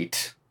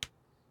wait,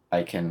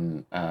 I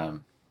can...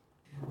 one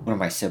of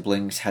my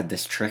siblings had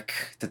this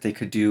trick that they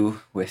could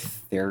do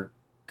with their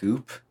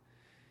goop,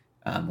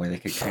 where they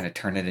could kind of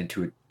turn it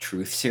into a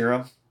truth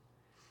serum.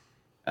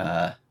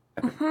 I've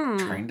been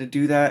trying to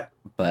do that,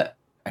 but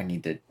I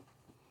need to,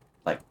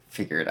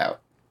 figure it out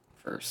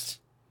first.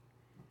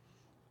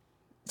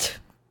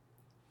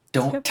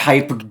 Don't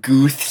type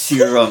gooth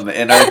serum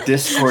in our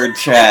Discord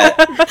chat.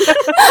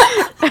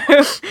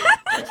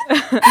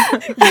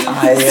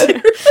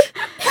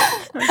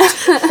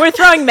 We're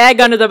throwing Meg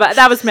under the bus.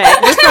 That was Meg.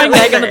 We're throwing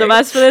Meg under the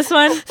bus for this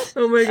one.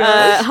 Oh my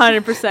god.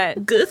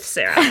 100%. Gooth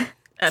Sarah.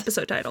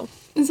 Episode title.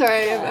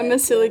 Sorry, I'm a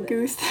silly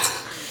goose.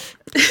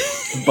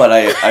 But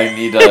I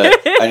need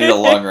a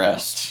long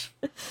rest,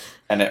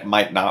 and it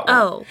might not work.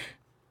 Oh.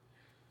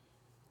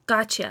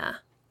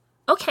 Gotcha.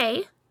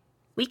 Okay.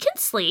 We can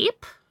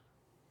sleep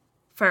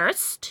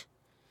first,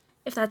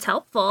 if that's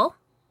helpful.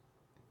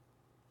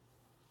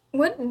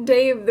 What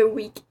day of the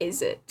week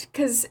is it?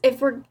 Because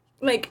if we're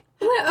like,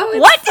 oh,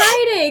 it's What?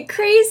 Friday,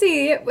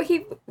 crazy.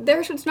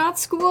 There's not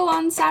school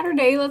on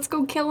Saturday. Let's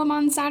go kill him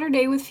on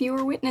Saturday with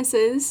fewer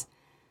witnesses.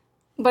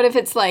 But if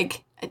it's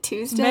like a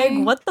Tuesday,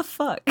 Meg, what the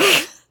fuck?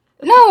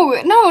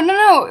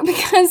 No,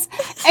 because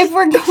if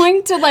we're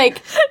going to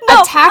attack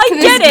I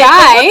this get it,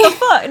 guy, but what the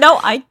fuck? No,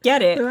 I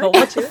get it, but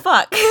what the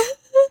fuck?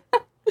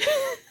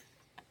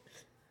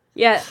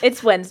 Yeah,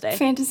 it's Wednesday.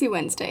 Fantasy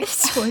Wednesday.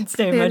 It's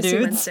Wednesday, my Fantasy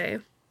dudes. Wednesday.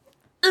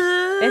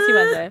 Fancy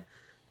Wednesday.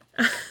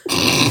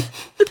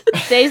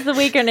 Days of the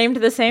week are named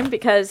the same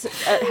because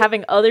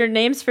having other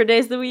names for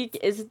days of the week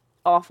is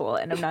awful,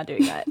 and I'm not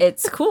doing that.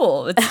 It's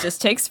cool. It just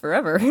takes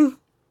forever.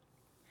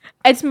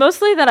 It's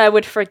mostly that I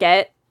would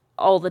forget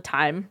all the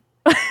time.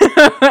 And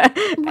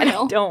I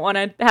Well. don't want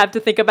to have to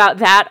think about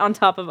that on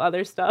top of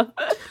other stuff.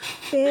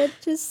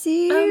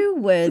 Fantasy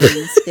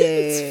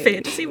Wednesday. It's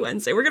Fantasy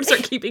Wednesday. We're gonna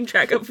start keeping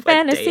track of what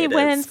Fantasy day it is.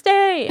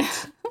 Wednesday.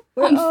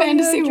 On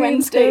Fantasy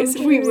Wednesdays,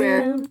 we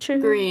wear true.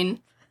 green.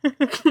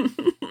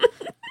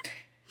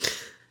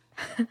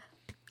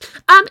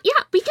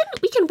 Yeah, we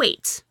can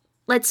wait.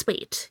 Let's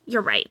wait.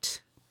 You're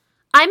right.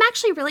 I'm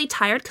actually really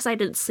tired because I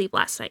didn't sleep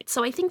last night,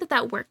 so I think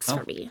that works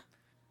for me.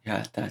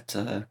 Yeah, that's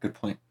a good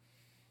point.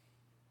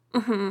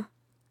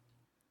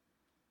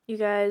 You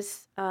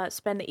guys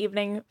spend the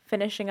evening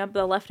finishing up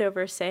the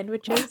leftover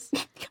sandwiches.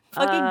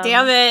 Fucking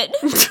damn it.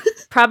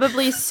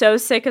 Probably so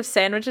sick of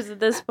sandwiches at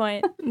this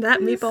point. That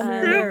meatball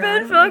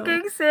marinara.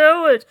 fucking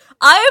sandwich.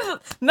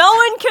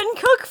 Melon can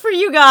cook for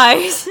you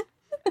guys.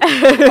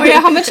 Oh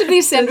yeah, how much of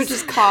these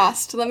sandwiches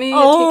cost? Let me take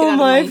it Oh out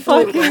my of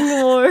my food. fucking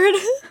lord.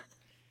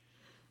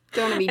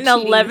 Don't want to be An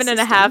cheating 11 the and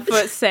a system. half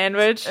foot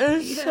sandwich.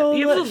 So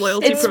You have a much-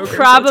 loyalty It's program. so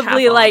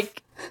probably half off.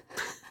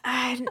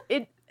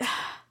 like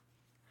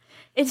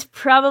it's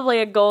probably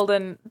a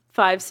golden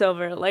 5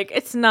 silver. Like,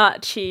 it's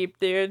not cheap,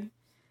 dude.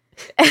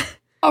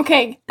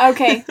 Okay,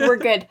 we're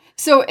good.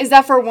 So is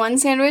that for one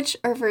sandwich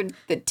or for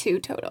the 2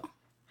 total?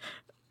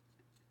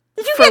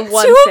 Did you For get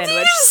one two of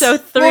sandwich. these? So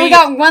 3. Well, we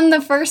got one the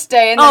first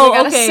day, and then Oh, we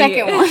got okay. a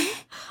second one.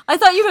 I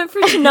thought you meant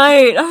for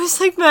tonight. I was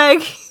like,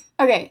 Meg.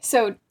 Okay,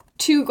 so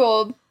 2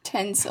 gold,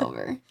 10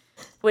 silver.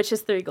 which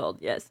is 3 gold,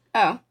 yes,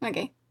 Oh,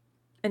 okay.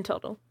 in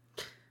total.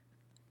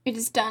 It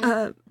is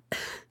done.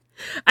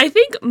 I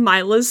think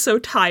Mila's so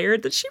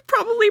tired that she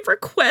probably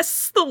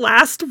requests the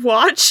last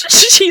watch.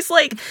 She's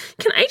like,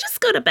 "Can I just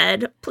go to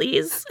bed,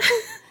 please?"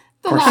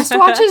 The last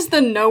watch is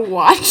the no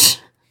watch.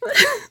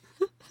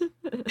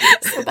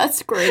 So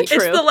that's great.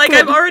 It's the like,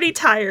 I'm already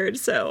tired,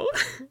 so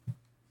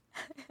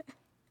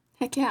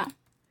Heck yeah.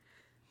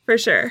 for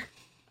sure.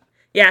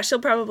 Yeah, she'll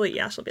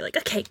be like,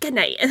 "Okay, good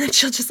night," and then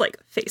she'll just like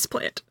face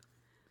plant.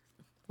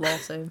 Lol,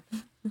 same.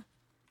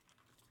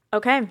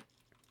 Okay.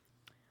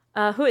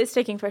 Who is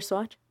taking first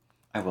watch?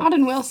 I will.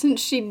 Auden will, since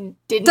she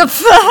didn't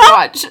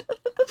watch.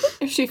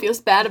 If she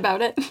feels bad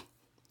about it.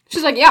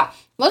 She's like, yeah,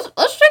 let's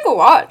take a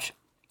watch.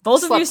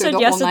 Both of Slept you through said the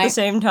yes whole at the night.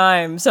 same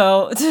time,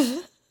 so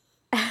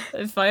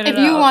fight it If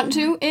you out. want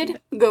to,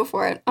 go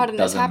for it. Auden is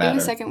Doesn't happy matter.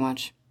 with second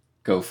watch.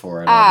 Go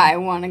for it. I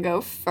want to go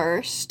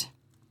first.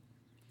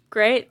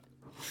 Great.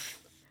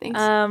 Thanks.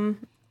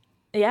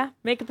 Yeah,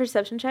 make a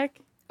perception check.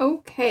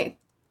 Okay.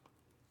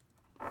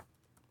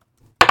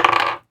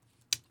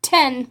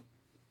 10.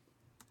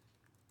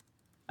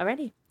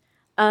 Alrighty.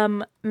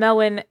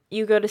 Melwin,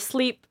 you go to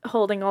sleep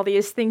holding all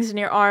these things in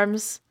your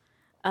arms,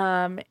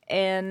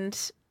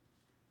 and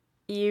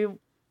you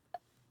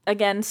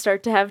again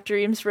start to have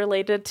dreams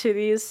related to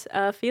these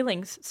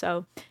feelings.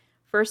 So,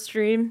 first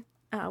dream,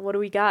 what do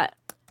we got?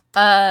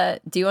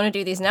 Do you want to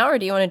do these now, or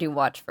do you want to do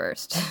watch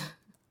first?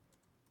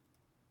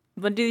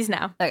 We'll do these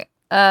now. Okay.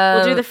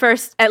 We'll do the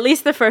first, at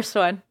least the first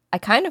one. I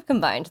kind of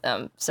combined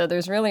them, so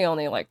there's really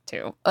only like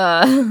 2.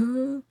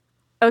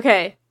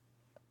 Okay.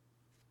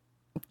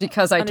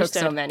 Because I took so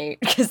Understood. many,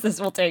 because this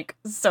will take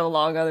so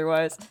long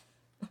otherwise.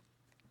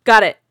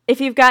 Got it.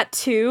 If you've got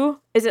 2,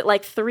 is it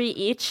like 3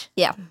 each?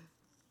 Yeah.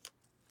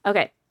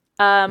 Okay.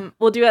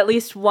 We'll do at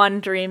least 1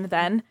 dream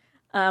then.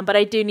 But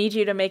I do need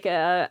you to make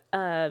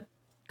a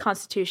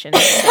constitution.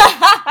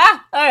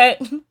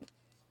 Alright.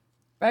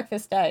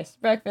 Breakfast dice.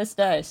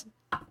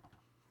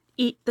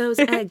 Eat those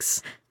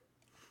eggs.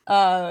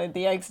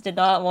 The eggs did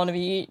not want to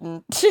be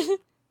eaten.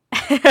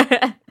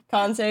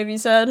 Con save, you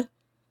said?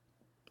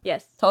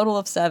 Yes. Total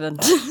of 7.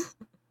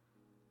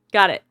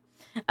 Got it.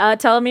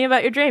 Tell me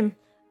about your dream.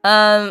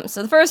 So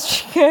the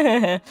first,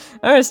 I'm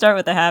gonna start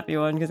with the happy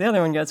one because the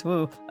other one gets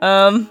woo.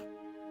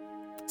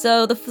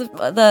 So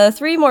the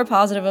 3 more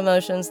positive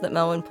emotions that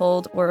Melwin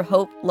pulled were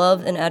hope,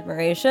 love, and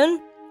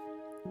admiration.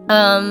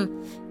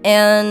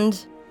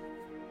 And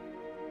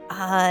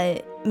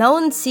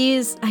Melwin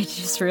sees. I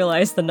just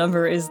realized the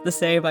number is the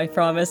same. I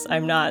promise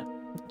I'm not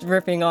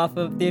ripping off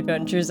of the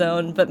Adventure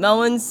Zone, but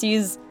Melwin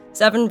sees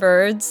 7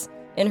 birds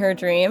in her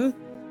dream.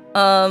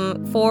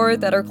 4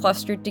 that are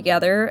clustered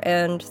together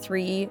and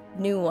 3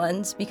 new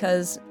ones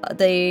because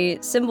the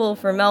symbol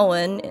for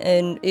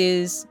Melwin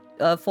is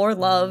for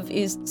love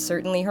is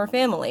certainly her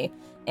family,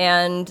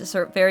 and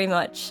very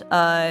much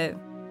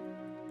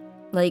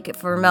like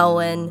for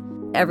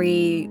Melwin,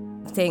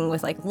 everything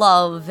with like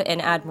love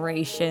and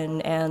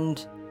admiration,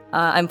 and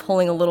I'm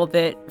pulling a little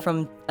bit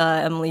from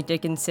Emily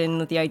Dickinson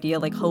with the idea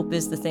like hope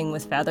is the thing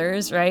with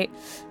feathers, right?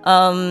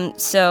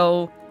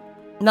 So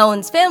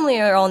Melwin's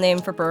family are all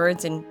named for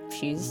birds, and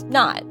she's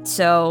not.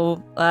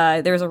 So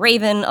there's a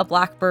raven, a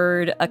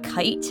blackbird, a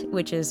kite,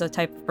 which is a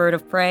type of bird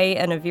of prey,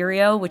 and a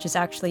vireo, which is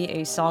actually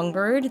a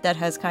songbird that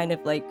has kind of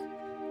like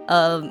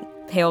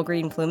pale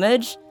green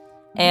plumage.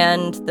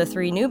 And the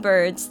 3 new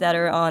birds that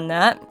are on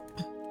that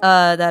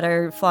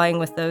are flying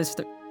with those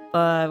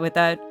with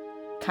that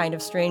kind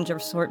of strange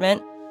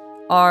assortment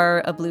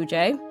are a blue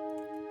jay,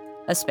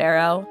 a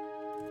sparrow,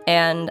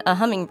 and a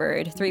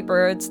hummingbird. 3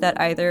 birds that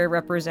either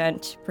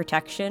represent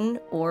protection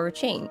or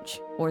change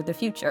or the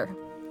future.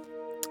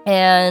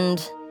 And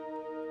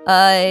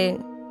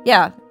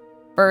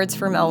birds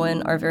for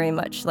Melwin are very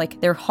much like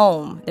their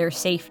home, their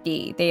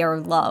safety, they are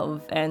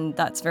love, and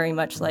that's very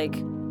much like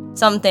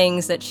some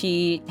things that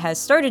she has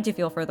started to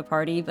feel for the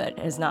party but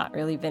has not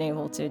really been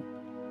able to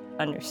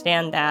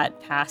understand that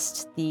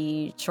past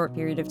the short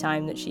period of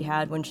time that she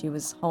had when she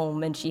was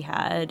home and she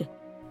had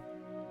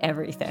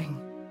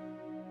everything.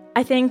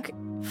 I think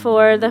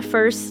for the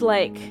first,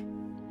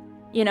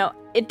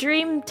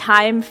 dream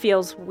time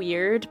feels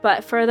weird,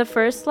 but for the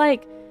first,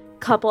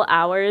 couple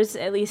hours,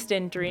 at least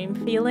in dream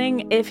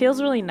feeling, it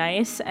feels really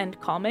nice and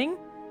calming.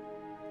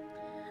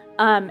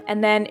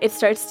 And then it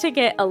starts to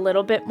get a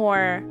little bit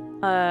more,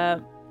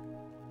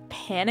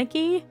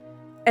 panicky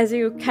as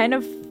you kind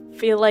of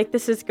feel like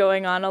this is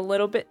going on a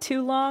little bit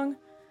too long,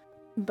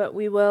 but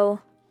we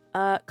will,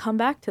 come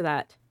back to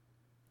that.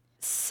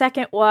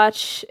 Second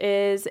watch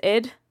is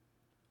Id.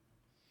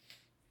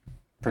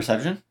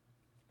 Perception?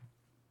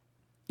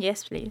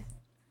 Yes, please.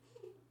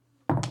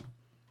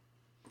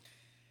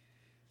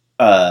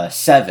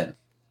 7.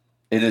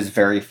 It is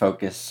very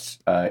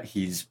focused.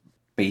 He's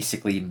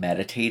basically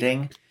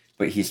meditating,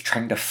 but he's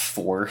trying to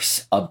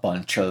force a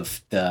bunch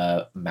of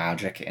the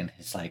magic in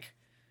his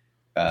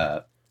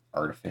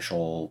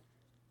artificial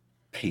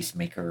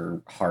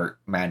pacemaker heart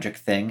magic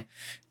thing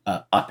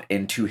up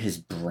into his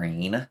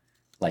brain,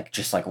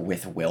 just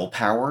with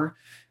willpower.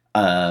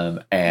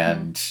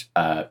 and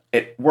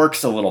it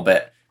works a little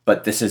bit,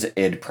 but this is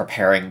Id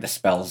preparing the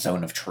spell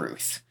Zone of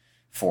Truth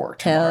for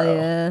tomorrow. Hell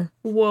yeah.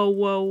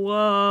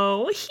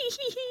 Whoa.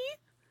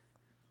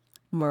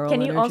 Moral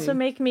Can you energy. also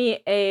make me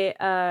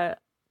a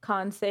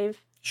con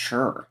save?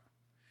 Sure.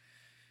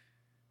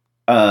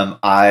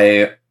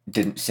 I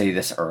didn't say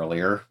this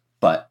earlier,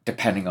 but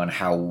depending on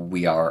how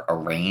we are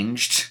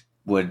arranged,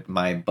 would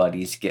my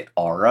buddies get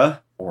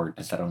aura, or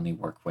does that only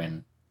work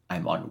when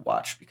I'm on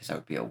watch, because I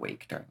would be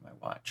awake during my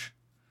watch?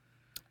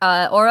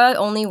 Aura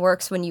only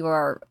works when you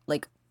are,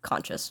 like,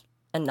 conscious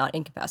and not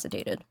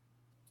incapacitated.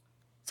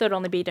 So it'd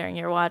only be during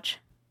your watch.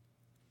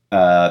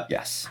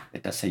 Yes.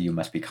 It does say you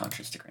must be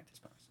conscious to grant this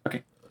bonus.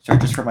 Okay. So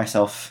just for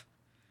myself,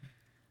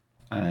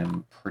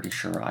 I'm pretty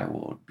sure I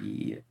will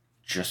be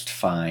just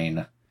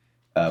fine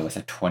with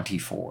a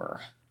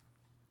 24.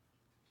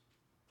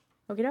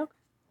 Okie doke.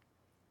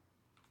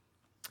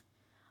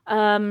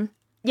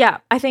 Yeah,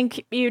 I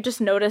think you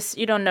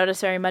don't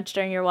notice very much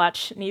during your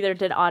watch. Neither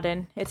did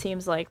Auden. It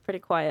seems like pretty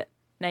quiet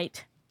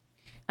night,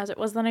 as it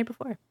was the night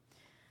before.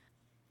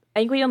 I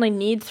think we only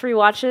need 3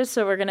 watches,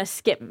 so we're going to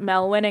skip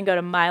Melwyn and go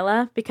to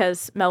Mila,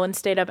 because Melwyn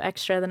stayed up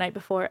extra the night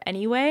before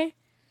anyway.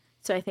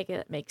 So I think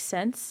it makes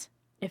sense,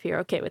 if you're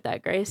okay with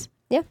that, Grace.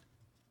 Yeah.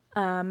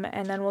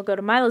 And then we'll go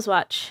to Mila's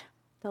watch,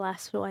 the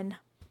last one.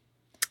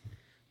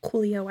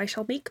 Coolio, I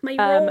shall make my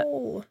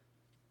roll.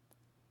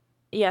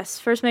 Yes,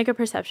 first make a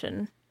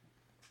perception,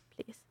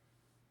 please.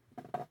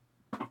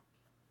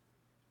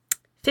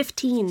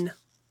 15.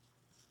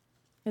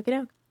 Okie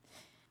doke.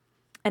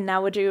 And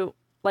now would you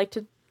like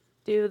to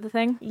do the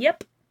thing?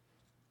 Yep.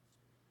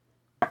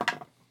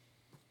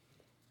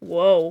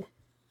 Whoa.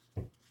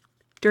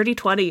 Dirty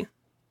 20.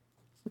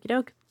 Okie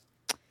doke.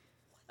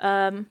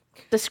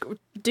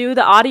 Do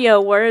the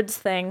audio words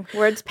painting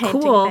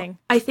Cool. thing.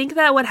 I think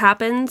that what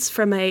happens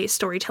from a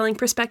storytelling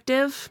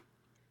perspective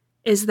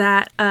is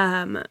that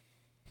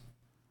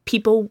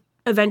people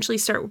eventually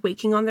start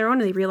waking on their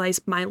own and they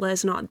realize Mila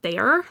is not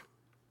there.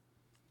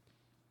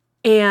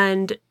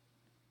 And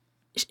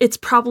it's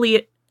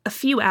probably a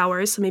few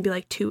hours, so maybe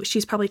like 2.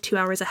 She's probably 2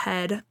 hours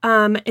ahead.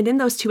 And in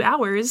those 2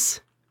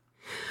 hours,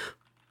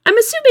 I'm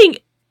assuming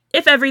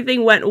if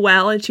everything went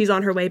well and she's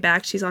on her way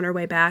back.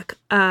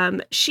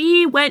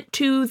 She went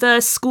to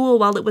the school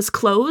while it was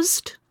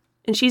closed,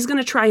 and she's going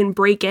to try and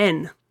break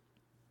in.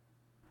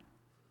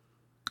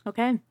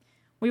 Okay.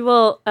 We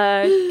will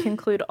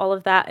conclude all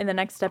of that in the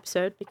next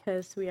episode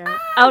because we are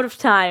out of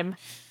time.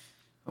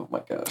 Oh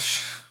my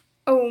gosh.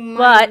 Oh my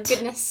But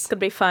goodness. it's going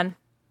to be fun.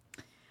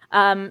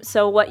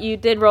 So what you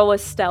did roll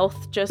was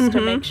stealth, just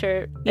to make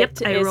sure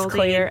Yep, it I is rolled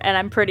clear. a- And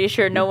I'm pretty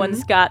sure no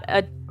one's got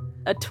a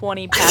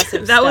 20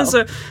 passive That was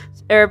stealth.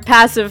 a... Or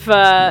passive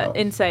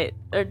insight.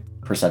 Or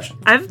Perception.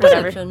 I've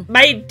Whatever. been...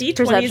 My D20s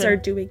Perception. are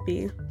doing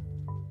me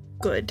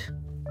good.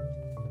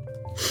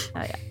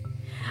 Oh,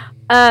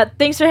 yeah.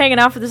 Thanks for hanging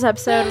out for this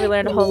episode. We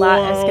learned a whole lot.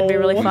 And it's going to be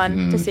really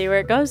fun to see where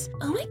it goes.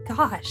 Oh my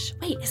gosh.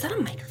 Wait, is that a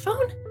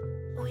microphone?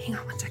 Oh, hang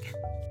on one second.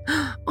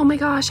 Oh my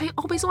gosh, I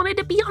always wanted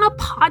to be on a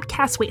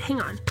podcast. Wait,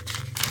 hang on.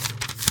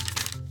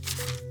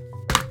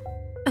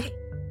 Okay.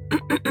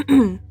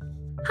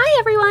 Hi,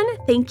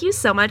 everyone. Thank you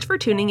so much for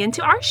tuning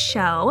into our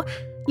show.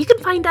 You can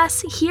find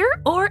us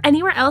here or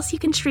anywhere else you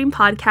can stream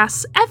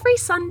podcasts every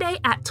Sunday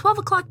at 12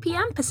 o'clock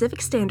p.m.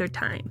 Pacific Standard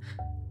Time.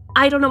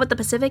 I don't know what the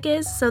Pacific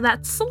is, so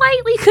that's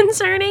slightly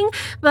concerning,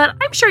 but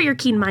I'm sure your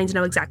keen minds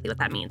know exactly what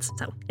that means,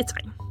 so it's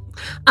fine.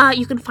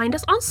 You can find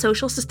us on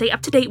socials to stay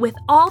up to date with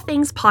all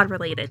things pod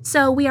related.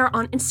 So we are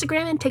on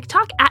Instagram and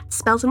TikTok at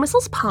Spells and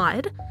Whistles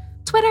Pod,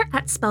 Twitter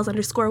at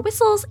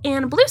Spells_Whistles,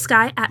 and Blue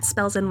Sky at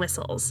Spells and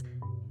Whistles.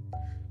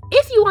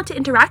 If you want to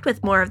interact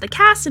with more of the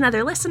cast and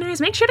other listeners,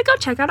 make sure to go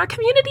check out our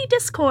community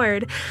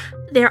Discord.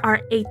 There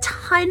are a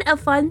ton of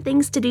fun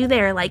things to do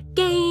there, like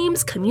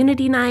games,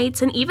 community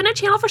nights, and even a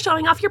channel for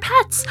showing off your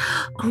pets.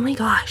 Oh my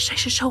gosh, I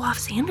should show off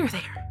Xander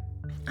there.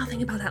 I'll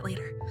think about that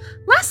later.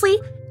 Lastly,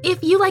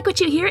 if you like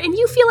what you hear and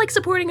you feel like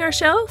supporting our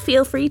show,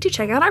 feel free to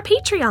check out our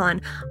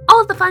Patreon.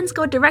 All of the funds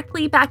go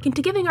directly back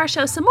into giving our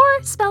show some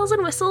more spells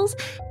and whistles,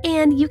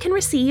 and you can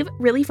receive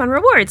really fun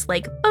rewards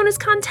like bonus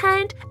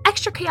content,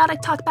 extra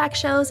chaotic talkback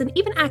shows, and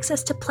even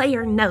access to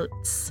player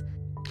notes.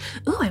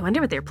 Ooh, I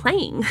wonder what they're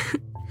playing.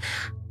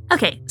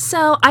 Okay,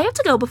 so I have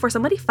to go before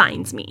somebody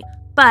finds me.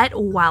 But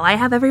while I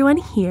have everyone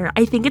here,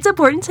 I think it's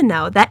important to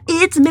know that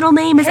its middle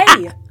name is...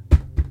 Hey!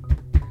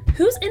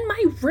 Who's in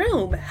my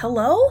room?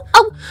 Hello?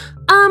 Oh,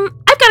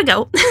 I've gotta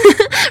go.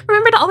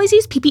 Remember to always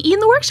use PPE in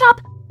the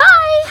workshop.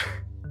 Bye!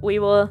 We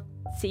will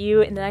see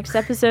you in the next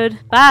episode.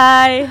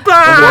 Bye!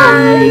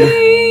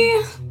 Bye!